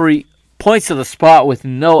 The referee points to the spot with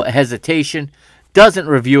no hesitation, doesn't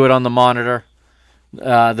review it on the monitor.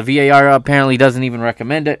 The VAR apparently doesn't even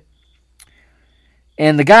recommend it.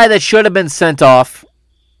 And the guy that should have been sent off,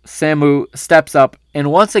 Samu, steps up,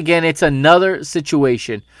 and once again it's another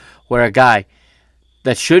situation where a guy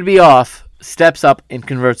that should be off steps up and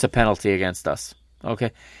converts a penalty against us,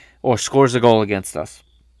 okay, or scores a goal against us.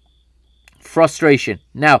 Frustration.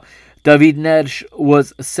 Now, David Neres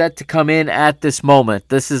was set to come in at this moment.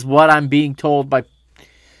 This is what I'm being told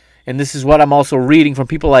and this is what I'm also reading from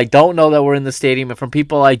people I don't know that were in the stadium, and from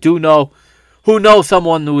people I do know who know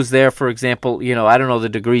someone who was there, for example. I don't know the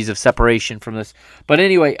degrees of separation from this. But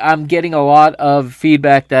anyway, I'm getting a lot of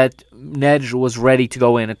feedback that Neres was ready to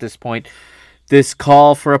go in at this point. This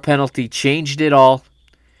call for a penalty changed it all.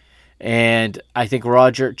 And I think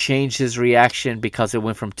Roger changed his reaction because it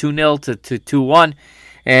went from 2-0 to 2-1.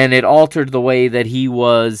 And it altered the way that he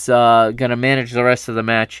was going to manage the rest of the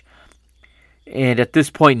match. And at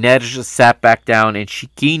this point, Neres just sat back down and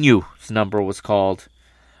Chiquinho's number was called.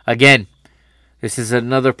 Again, this is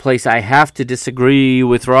another place I have to disagree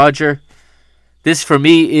with Roger. This, for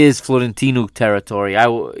me, is Florentino territory.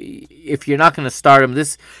 If you're not going to start him,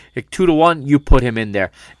 2-1, you put him in there.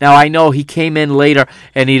 Now, I know he came in later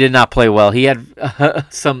and he did not play well. He had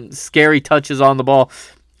some scary touches on the ball.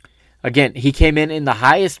 Again, he came in the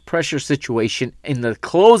highest pressure situation in the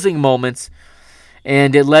closing moments,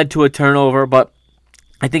 and it led to a turnover. But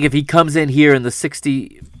I think if he comes in here in the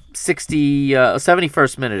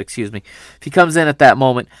 71st minute, if he comes in at that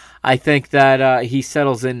moment, I think that he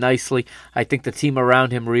settles in nicely. I think the team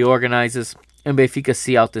around him reorganizes, and Benfica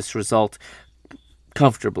see out this result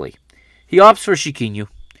comfortably. He opts for Chiquinho,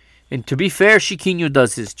 and to be fair, Chiquinho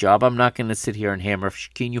does his job. I'm not going to sit here and hammer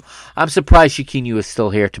Chiquinho. I'm surprised Chiquinho is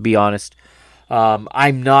still here, to be honest.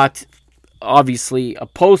 I'm not obviously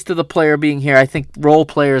opposed to the player being here. I think role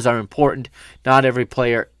players are important. Not every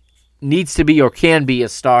player needs to be or can be a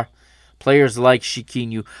star. Players like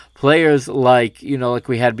Chiquinho, players like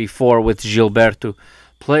we had before with Gilberto,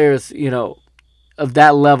 players, of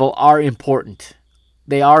that level are important.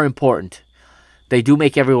 They are important. They do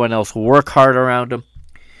make everyone else work hard around them.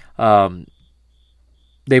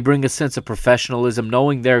 They bring a sense of professionalism,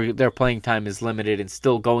 knowing their playing time is limited and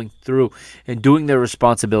still going through and doing their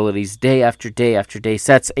responsibilities day after day after day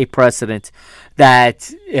sets a precedent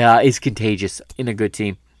that is contagious in a good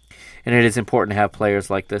team. and it is important to have players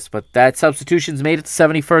like this. But that substitution's made it to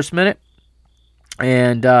 71st minute,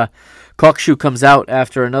 and Kokshu comes out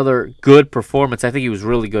after another good performance. I think he was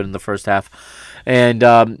really good in the first half. And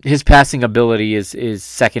his passing ability is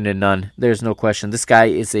second to none. There's no question. This guy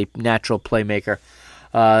is a natural playmaker.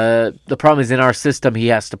 The problem is in our system, he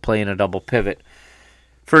has to play in a double pivot.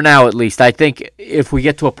 For now, at least. I think if we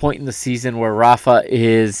get to a point in the season where Rafa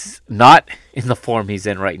is not in the form he's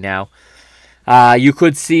in right now, you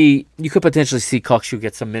could potentially see Kokshu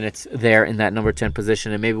get some minutes there in that number 10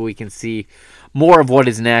 position, and maybe we can see more of what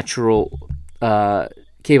his natural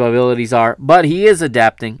capabilities are. But he is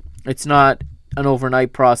adapting. It's not an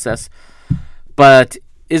overnight process, but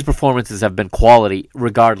his performances have been quality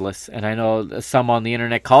regardless. And I know some on the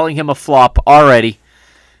internet calling him a flop already.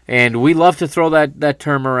 And we love to throw that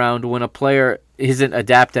term around when a player isn't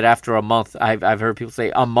adapted after a month. I've heard people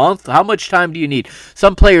say, a month? How much time do you need?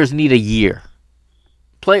 Some players need a year.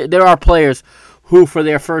 There are players who, for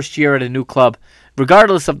their first year at a new club,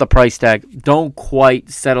 regardless of the price tag, don't quite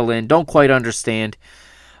settle in, don't quite understand,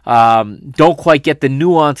 don't quite get the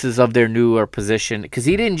nuances of their newer position. Because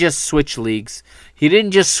he didn't just switch leagues. He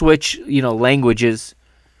didn't just switch, languages.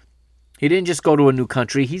 He didn't just go to a new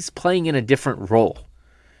country. He's playing in a different role.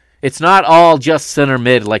 It's not all just center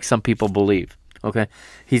mid like some people believe. Okay,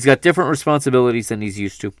 he's got different responsibilities than he's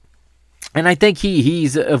used to, and I think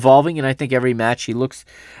he's evolving. And I think every match he looks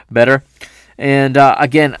better. And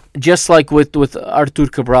again, just like with Artur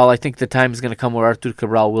Cabral, I think the time is going to come where Artur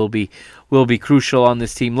Cabral will be crucial on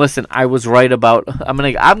this team. Listen, I was right about. I'm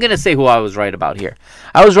gonna say who I was right about here.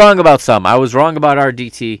 I was wrong about some. I was wrong about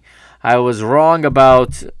RDT. I was wrong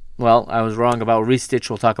about Ristic.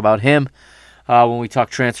 We'll talk about him when we talk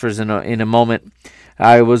transfers in a moment.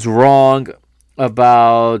 I was wrong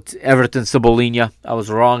about Everton Cebolinha. I was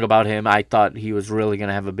wrong about him. I thought he was really going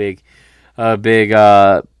to have I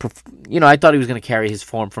thought he was going to carry his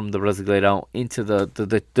form from the Brasileirão into the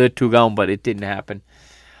Tugão, but it didn't happen.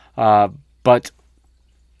 But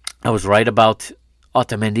I was right about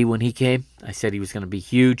Otamendi when he came. I said he was going to be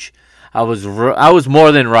huge. I was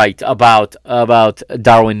more than right about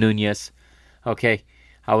Darwin Núñez. Okay.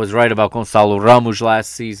 I was right about Gonçalo Ramos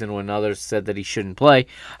last season when others said that he shouldn't play.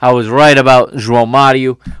 I was right about João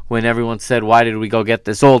Mário when everyone said, why did we go get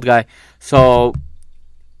this old guy? So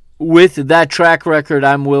with that track record,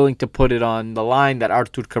 I'm willing to put it on the line that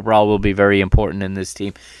Artur Cabral will be very important in this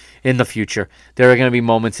team in the future. There are going to be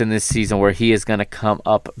moments in this season where he is going to come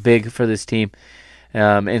up big for this team.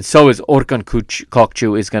 And so is Orkun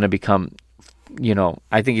Kokcu is going to become,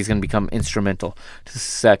 I think he's going to become instrumental to the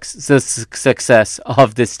success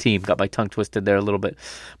of this team. Got my tongue twisted there a little bit.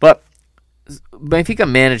 But Benfica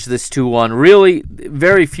managed this 2-1. Really,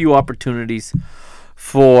 very few opportunities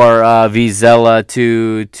for Vizela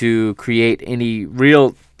to create any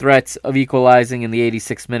real threats of equalizing in the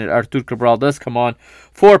 86th minute. Artur Cabral does come on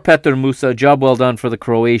for Petr Musa. Job well done for the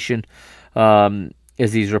Croatian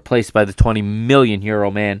as he's replaced by the 20 million euro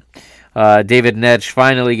man. David Neres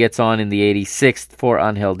finally gets on in the 86th for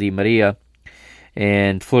Angel Di Maria.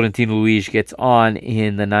 And Florentino Luis gets on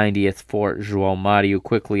in the 90th for João Mário.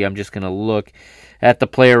 Quickly, I'm just going to look at the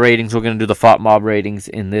player ratings. We're going to do the FOTMob ratings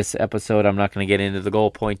in this episode. I'm not going to get into the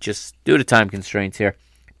goal point just due to time constraints here.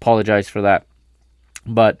 Apologize for that.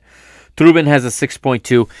 But Trubin has a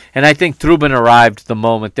 6.2. And I think Trubin arrived the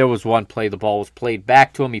moment there was one play. The ball was played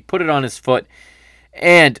back to him. He put it on his foot.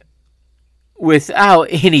 And without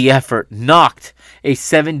any effort, knocked a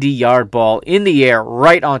 70-yard ball in the air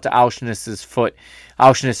right onto Auschnitz's foot.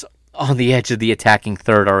 Auschnitz on the edge of the attacking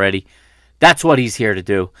third already. That's what he's here to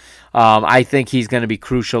do. I think he's going to be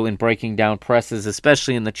crucial in breaking down presses,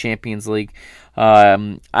 especially in the Champions League.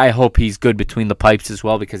 I hope he's good between the pipes as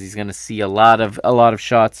well because he's going to see a lot of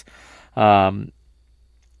shots.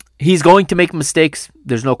 He's going to make mistakes.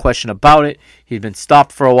 There's no question about it. He's been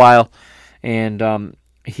stopped for a while, and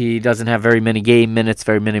he doesn't have very many game minutes,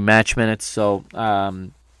 very many match minutes. So a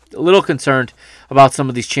little concerned about some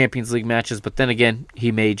of these Champions League matches. But then again,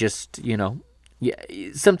 he may just,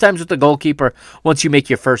 sometimes with the goalkeeper, once you make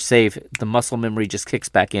your first save, the muscle memory just kicks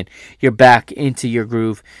back in. You're back into your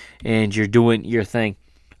groove, and you're doing your thing.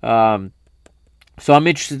 So I'm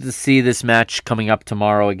interested to see this match coming up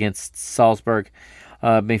tomorrow against Salzburg.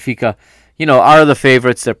 Benfica, are the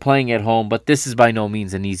favorites. They're playing at home, but this is by no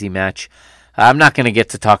means an easy match. I'm not going to get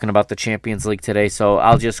to talking about the Champions League today, so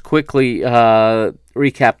I'll just quickly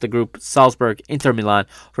recap the group. Salzburg, Inter Milan,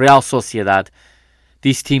 Real Sociedad.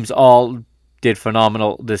 These teams all did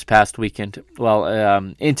phenomenal this past weekend. Well,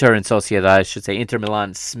 Inter and Sociedad, I should say. Inter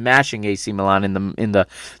Milan smashing AC Milan in the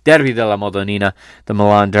Derby della Madonnina, the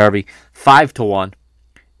Milan Derby, 5-1.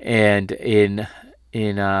 And in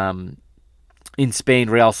Spain.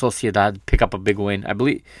 Real Sociedad pick up a big win. I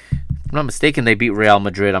believe, if I'm not mistaken, they beat Real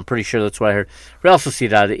Madrid. I'm pretty sure that's what I heard. Real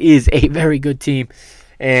Sociedad is a very good team,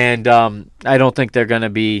 and I don't think they're going to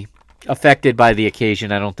be affected by the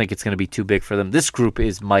occasion. I don't think it's going to be too big for them. This group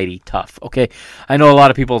is mighty tough. Okay, I know a lot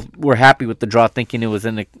of people were happy with the draw, thinking it was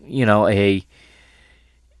in a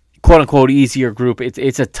quote-unquote easier group.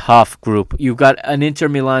 It's a tough group. You've got an Inter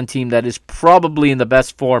Milan team that is probably in the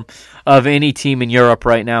best form of any team in Europe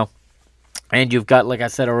right now. And you've got, like I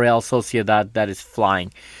said, a Real Sociedad that is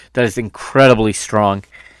flying, that is incredibly strong.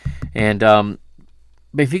 And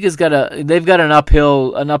Benfica's they've got an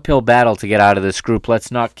uphill battle to get out of this group.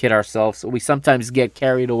 Let's not kid ourselves. We sometimes get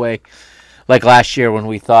carried away, like last year when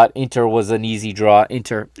we thought Inter was an easy draw.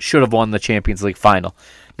 Inter should have won the Champions League final.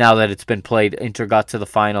 Now that it's been played, Inter got to the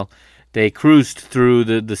final. They cruised through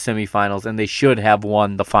the semifinals, and they should have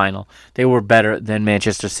won the final. They were better than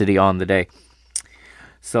Manchester City on the day.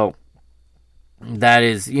 So that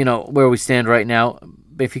is, where we stand right now.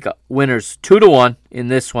 Benfica winners 2-1 in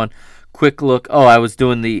this one. Quick look. Oh, I was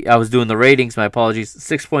doing the ratings. My apologies.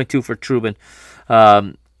 6.2 for Trubin.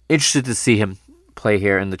 Interested to see him play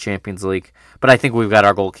here in the Champions League. But I think we've got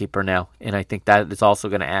our goalkeeper now, and I think that is also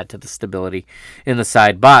going to add to the stability in the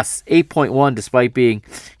side. Bas, 8.1, despite being,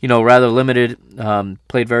 rather limited.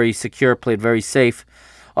 Played very secure, played very safe.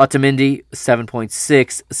 Otamendi,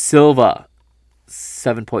 7.6. Silva,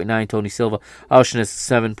 7.9. Tony Silva.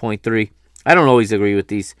 Auschwitz, 7.3. I don't always agree with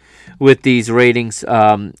these ratings.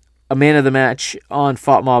 A man of the match on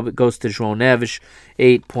FOTMob goes to João Neves,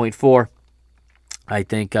 8.4. I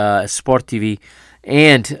think Sport TV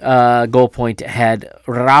and Goal Point had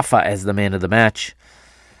Rafa as the man of the match.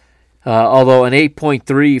 Although an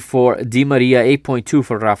 8.3 for Di Maria, 8.2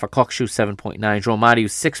 for Rafa Kokshu, 7.9. João Mario,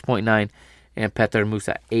 6.9. And Petar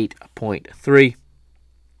Musa, 8.3.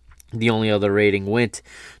 The only other rating went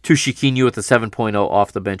to Chiquinho with a 7.0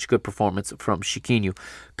 off the bench. Good performance from Chiquinho.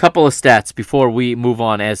 Couple of stats before we move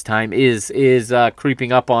on, as time is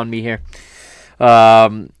creeping up on me here.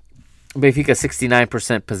 Benfica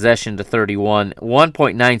 69% possession to 31.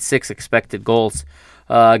 1.96 expected goals.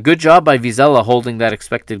 Good job by Vizela holding that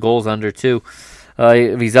expected goals under 2.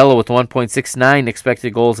 Vizela with 1.69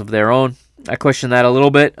 expected goals of their own. I question that a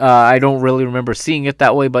little bit. I don't really remember seeing it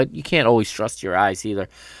that way, but you can't always trust your eyes either.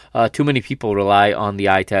 Too many people rely on the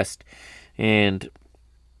eye test. And,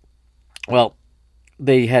 well,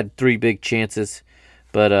 they had 3 big chances.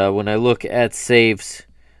 But when I look at saves,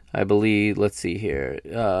 I believe, let's see here,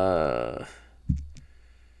 the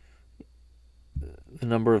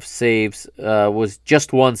number of saves was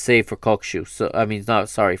just 1 save for Kokshu.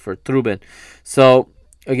 For Trubin. So,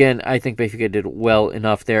 again, I think Benfica did well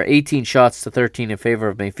enough there. 18 shots to 13 in favor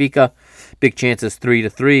of Benfica. Big chances,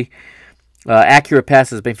 3-3. Accurate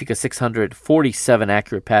passes, Benfica 647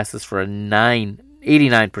 accurate passes for a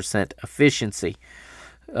 89% efficiency.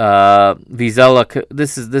 Vizela,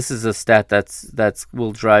 this is a stat that's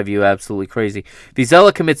will drive you absolutely crazy.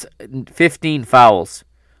 Vizela commits 15 fouls.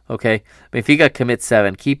 Okay, Benfica commits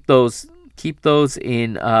 7. Keep those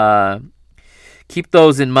in mind.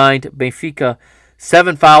 Benfica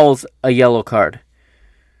 7 fouls, a yellow card.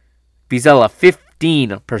 Vizela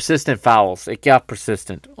 15 persistent fouls. It got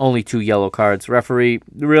persistent. Only 2 yellow cards. Referee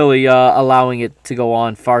really allowing it to go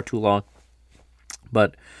on far too long.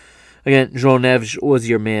 But again, João Neves was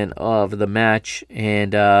your man of the match,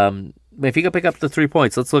 and Benfica pick up the 3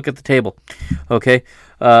 points. Let's look at the table. Okay,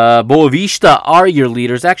 Boavista are your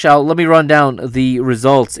leaders. Actually, let me run down the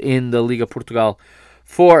results in the Liga Portugal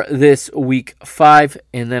for this week 5,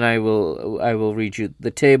 and then I will read you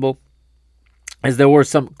the table, as there were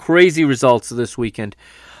some crazy results this weekend.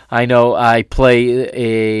 I know I play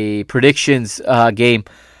a predictions game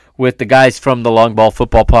with the guys from the Long Ball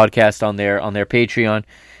Football Podcast on their Patreon,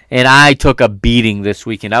 and I took a beating this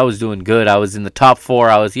weekend. I was doing good. I was in the top 4.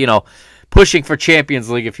 I was, pushing for Champions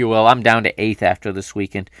League, if you will. I'm down to 8th after this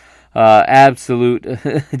weekend.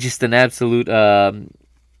 Just an absolute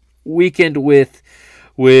weekend with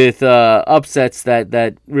upsets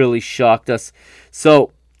that really shocked us.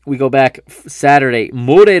 So we go back Saturday.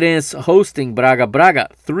 Moreirense hosting Braga. Braga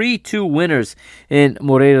 3-2 winners in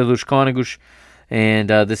Moreira dos Cónegos. And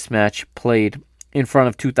this match played in front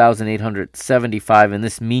of 2,875 in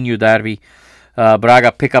this Minho derby.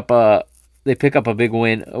 Braga pick up a big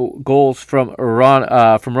win. Goals from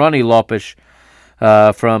Ronnie Lopes,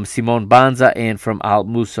 from Simon Banza, and from Al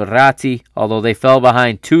Musrati. Although they fell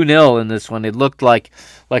behind 2-0 in this one, it looked like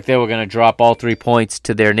they were going to drop all 3 points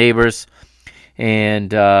to their neighbors. And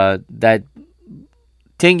that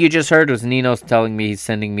thing you just heard was Nino's telling me he's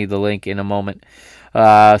sending me the link in a moment.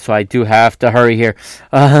 So I do have to hurry here.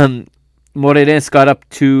 Moreirense got up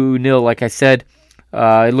 2-0, like I said.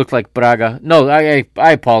 It looked like Braga. No, I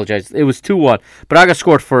apologize. It was 2-1. Braga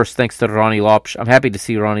scored first thanks to Ronnie Lopes. I'm happy to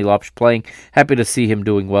see Ronnie Lopes playing. Happy to see him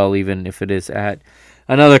doing well, even if it is at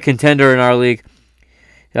another contender in our league.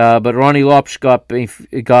 But Ronnie Lopes got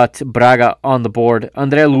Braga on the board.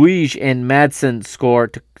 André Luiz and Madsen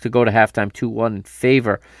scored to go to halftime 2-1 in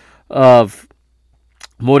favor of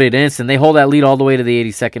Moreirense, and they hold that lead all the way to the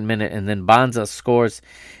 82nd minute, and then Banza scores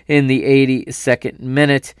in the 82nd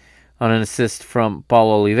minute on an assist from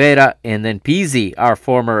Paulo Oliveira, and then Pizzi, our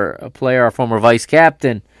former player, our former vice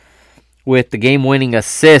captain, with the game-winning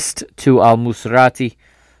assist to Al Musrati.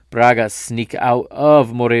 Braga sneak out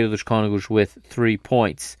of Moreira dos Cónegos with 3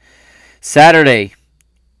 points. Saturday,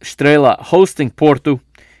 Estrela hosting Porto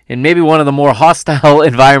in maybe one of the more hostile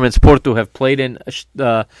environments Porto have played in.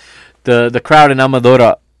 The crowd in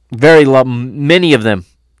Amadora, many of them,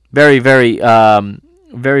 very, very,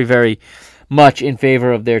 very, very much in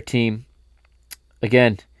favor of their team.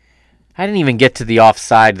 Again, I didn't even get to the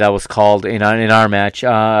offside that was called in our match.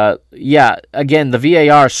 Again, the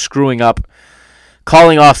VAR screwing up,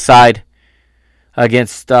 calling offside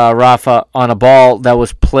against Rafa on a ball that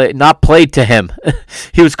was not played to him.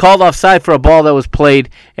 He was called offside for a ball that was played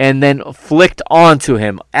and then flicked onto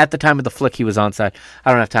him. At the time of the flick, he was onside.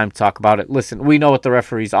 I don't have time to talk about it. Listen, we know what the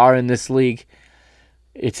referees are in this league.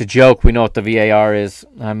 It's a joke. We know what the VAR is.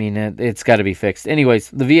 I mean, it's got to be fixed. Anyways,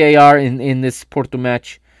 the VAR in this Porto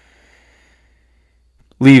match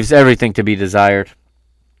leaves everything to be desired.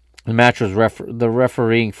 The match was the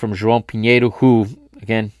refereeing from João Pinheiro, who,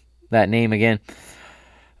 again, that name again.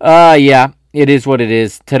 It is what it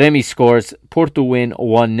is. Taremi scores. Porto win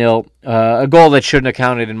 1-0. A goal that shouldn't have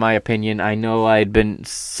counted, in my opinion. I know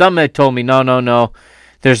some had told me, no,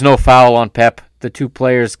 there's no foul on Pep. The two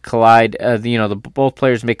players collide. Both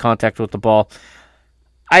players make contact with the ball.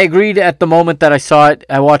 I agreed at the moment that I saw it.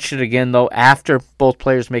 I watched it again, though, after both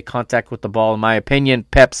players make contact with the ball. In my opinion,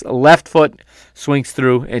 Pep's left foot swings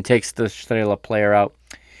through and takes the Estrela player out.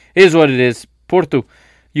 It is what it is. Porto,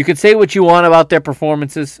 you can say what you want about their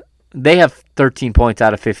performances. They have 13 points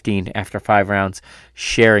out of 15 after 5 rounds,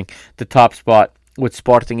 sharing the top spot with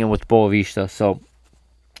Sporting and with Boa Vista. So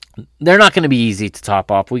they're not going to be easy to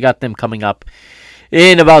top off. We got them coming up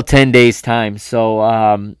in about 10 days' time.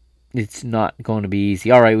 So it's not going to be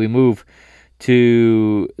easy. All right, we move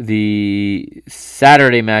to the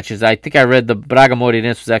Saturday matches. I think I read the Braga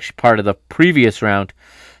Moreirense was actually part of the previous round.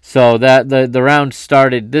 So that the round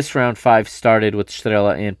started, this round 5 started with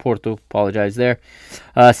Estrela and Porto. Apologize there.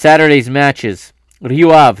 Saturday's matches. Rio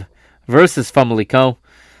Ave versus Famalicão.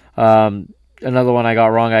 Another one I got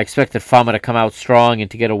wrong. I expected Fama to come out strong and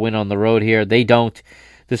to get a win on the road here. They don't.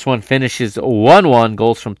 This one finishes 1-1.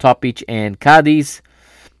 Goals from Topic and Cadiz.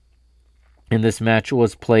 And this match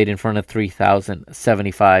was played in front of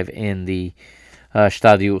 3,075 in the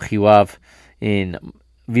Estádio Rio Ave in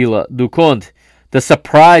Vila do Conde. The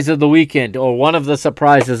surprise of the weekend, or one of the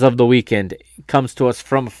surprises of the weekend, comes to us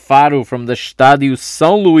from Faro, from the Estádio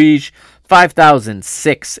São Luís,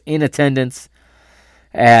 5,006 in attendance,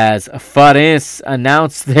 as Farense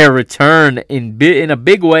announced their return in a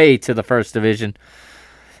big way to the first division.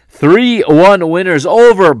 3-1 winners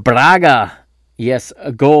over Braga. Yes,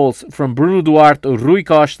 goals from Bruno Duarte, Rui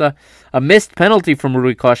Costa, a missed penalty from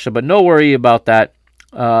Rui Costa, but no worry about that.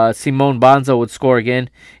 Simon Banza would score again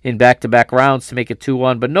in back-to-back rounds to make it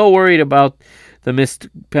 2-1, but no worried about the missed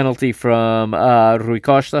penalty from Rui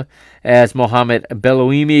Costa, as Mohamed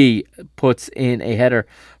Belouimi puts in a header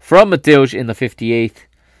from Mateus in the 58th.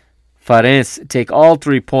 Farense take all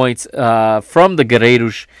 3 points from the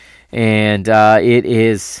Guerreiros, and it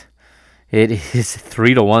is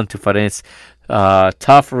 3-1 to Farense.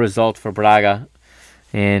 Tough result for Braga.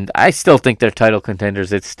 And I still think they're title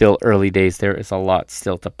contenders. It's still early days. There is a lot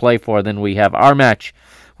still to play for. Then we have our match,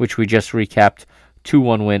 which we just recapped.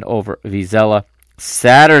 2-1 win over Vizela.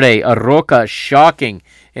 Saturday, Aroca shocking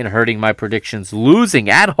and hurting my predictions. Losing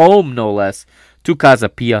at home, no less, to Casa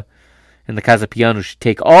Pia. And the Casa Pianos should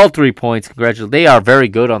take all 3 points. Congratulations. They are very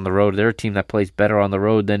good on the road. They're a team that plays better on the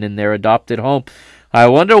road than in their adopted home. I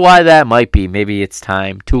wonder why that might be. Maybe it's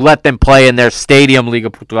time to let them play in their stadium, Liga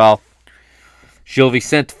Portugal. Gil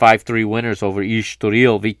Vicente, 5-3 winners over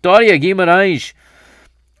Estoril. Vitória Guimarães,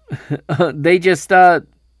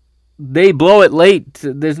 they blow it late.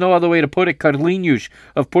 There's no other way to put it. Carlinhos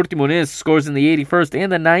of Portimonense scores in the 81st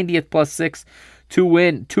and the 90th +6 to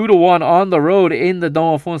win 2-1 on the road in the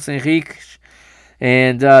Dom Afonso Henriques.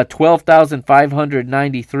 And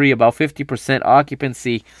 12,593, about 50%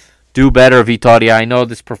 occupancy. Do better, Vitória. I know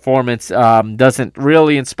this performance doesn't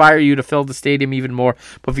really inspire you to fill the stadium even more,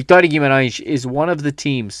 but Vitória Guimarães is one of the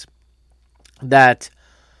teams that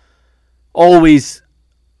always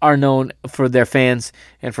are known for their fans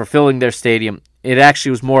and for filling their stadium. It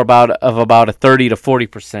actually was more about a 30 to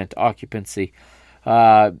 40% occupancy.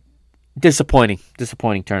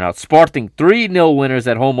 Disappointing turnout. Sporting 3-0 winners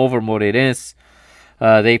at home over Moreirense.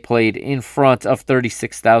 They played in front of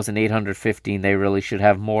 36,815. They really should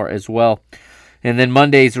have more as well. And then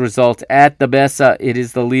Monday's result at the Bessa, it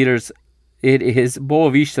is the leaders. It is Boa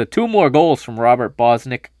Vista. 2 more goals from Robert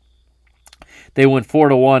Bosnick. They win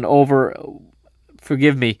 4-1 over,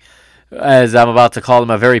 forgive me, as I'm about to call them,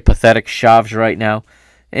 a very pathetic Chaves right now.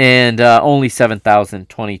 And only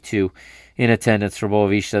 7,022 in attendance for Boa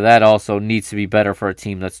Vista. That also needs to be better for a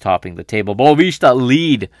team that's topping the table. Boa Vista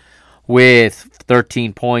lead with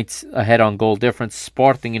 13 points ahead on goal difference.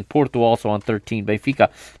 Sporting in Porto also on 13. Benfica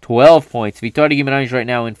 12 points. Vitória Guimarães right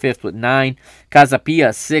now in 5th with 9. Casa Pia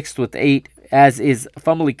 6th with 8, as is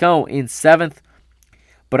Famalicão in 7th.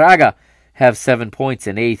 Braga have 7 points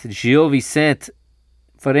in 8th. Gil Vicente,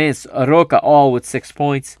 Farense, Aroca all with 6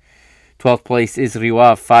 points. 12th place is Rio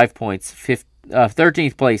Ave, 5 points.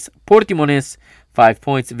 13th place, Portimonense, 5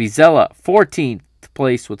 points. Vizela, 14th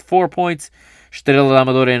place with 4 points. Estrela da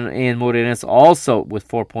Amadora and Moreirense also with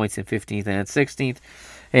 4 points in 15th and 16th.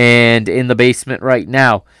 And in the basement right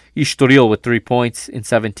now, Estoril with 3 points in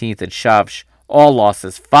 17th, and Chaves, all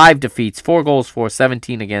losses, 5 defeats, 4 goals for,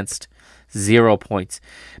 17 against, 0 points.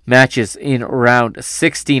 Matches in round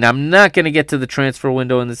 16. I'm not going to get to the transfer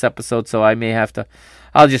window in this episode, so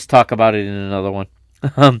I'll just talk about it in another one.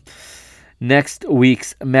 Next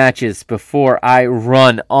week's matches before I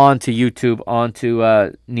run onto YouTube, onto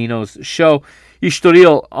Nino's show.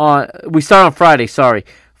 Estoril, we start on Friday,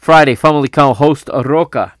 Friday, Famalicão host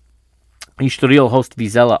Aroca. Estoril host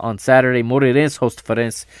Vizela on Saturday. Moreirense host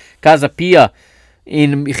Farense. Casa Pia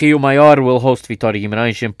in Rio Maior will host Vitória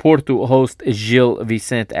Guimarães. And Porto host Gil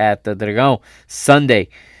Vicente at the Dragão. Sunday,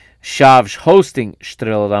 Chaves hosting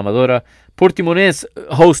Estrela da Amadora. Portimonense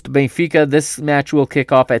host Benfica. This match will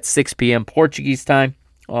kick off at 6 p.m. Portuguese time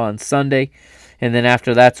on Sunday. And then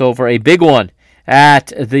after that's over, a big one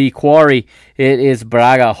at the Quarry. It is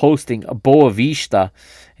Braga hosting Boa Vista.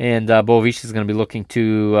 And Boa Vista is going to be looking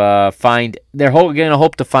to they're going to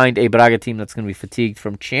hope to find a Braga team that's going to be fatigued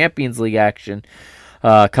from Champions League action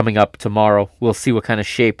coming up tomorrow. We'll see what kind of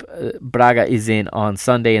shape Braga is in on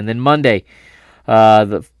Sunday. And then Monday,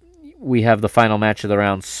 we have the final match of the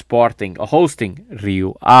round, Sporting hosting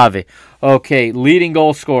Rio Ave. Okay, leading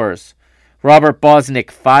goal scorers. Robert Bosnick,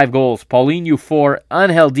 5 goals. Paulinho, 4.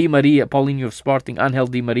 Angel Di Maria, Paulinho of Sporting. Angel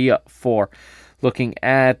Di Maria, 4. Looking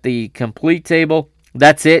at the complete table,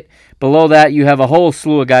 that's it. Below that, you have a whole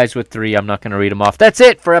slew of guys with 3. I'm not going to read them off. That's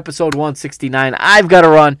it for episode 169. I've got to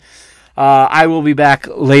run. I will be back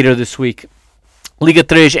later this week. Liga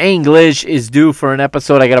 3 English is due for an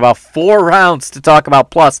episode. I got about 4 rounds to talk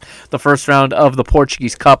about, plus the first round of the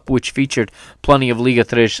Portuguese Cup, which featured plenty of Liga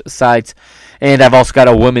 3 sides. And I've also got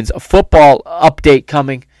a women's football update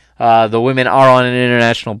coming. The women are on an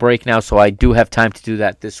international break now, so I do have time to do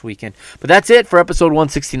that this weekend. But that's it for episode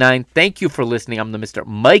 169. Thank you for listening. I'm the Mr.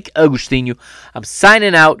 Mike Agostinho. I'm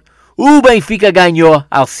signing out. Benfica ganhou.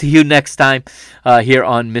 I'll see you next time here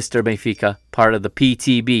on Mr. Benfica, part of the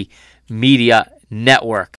PTB Media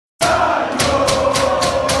Network.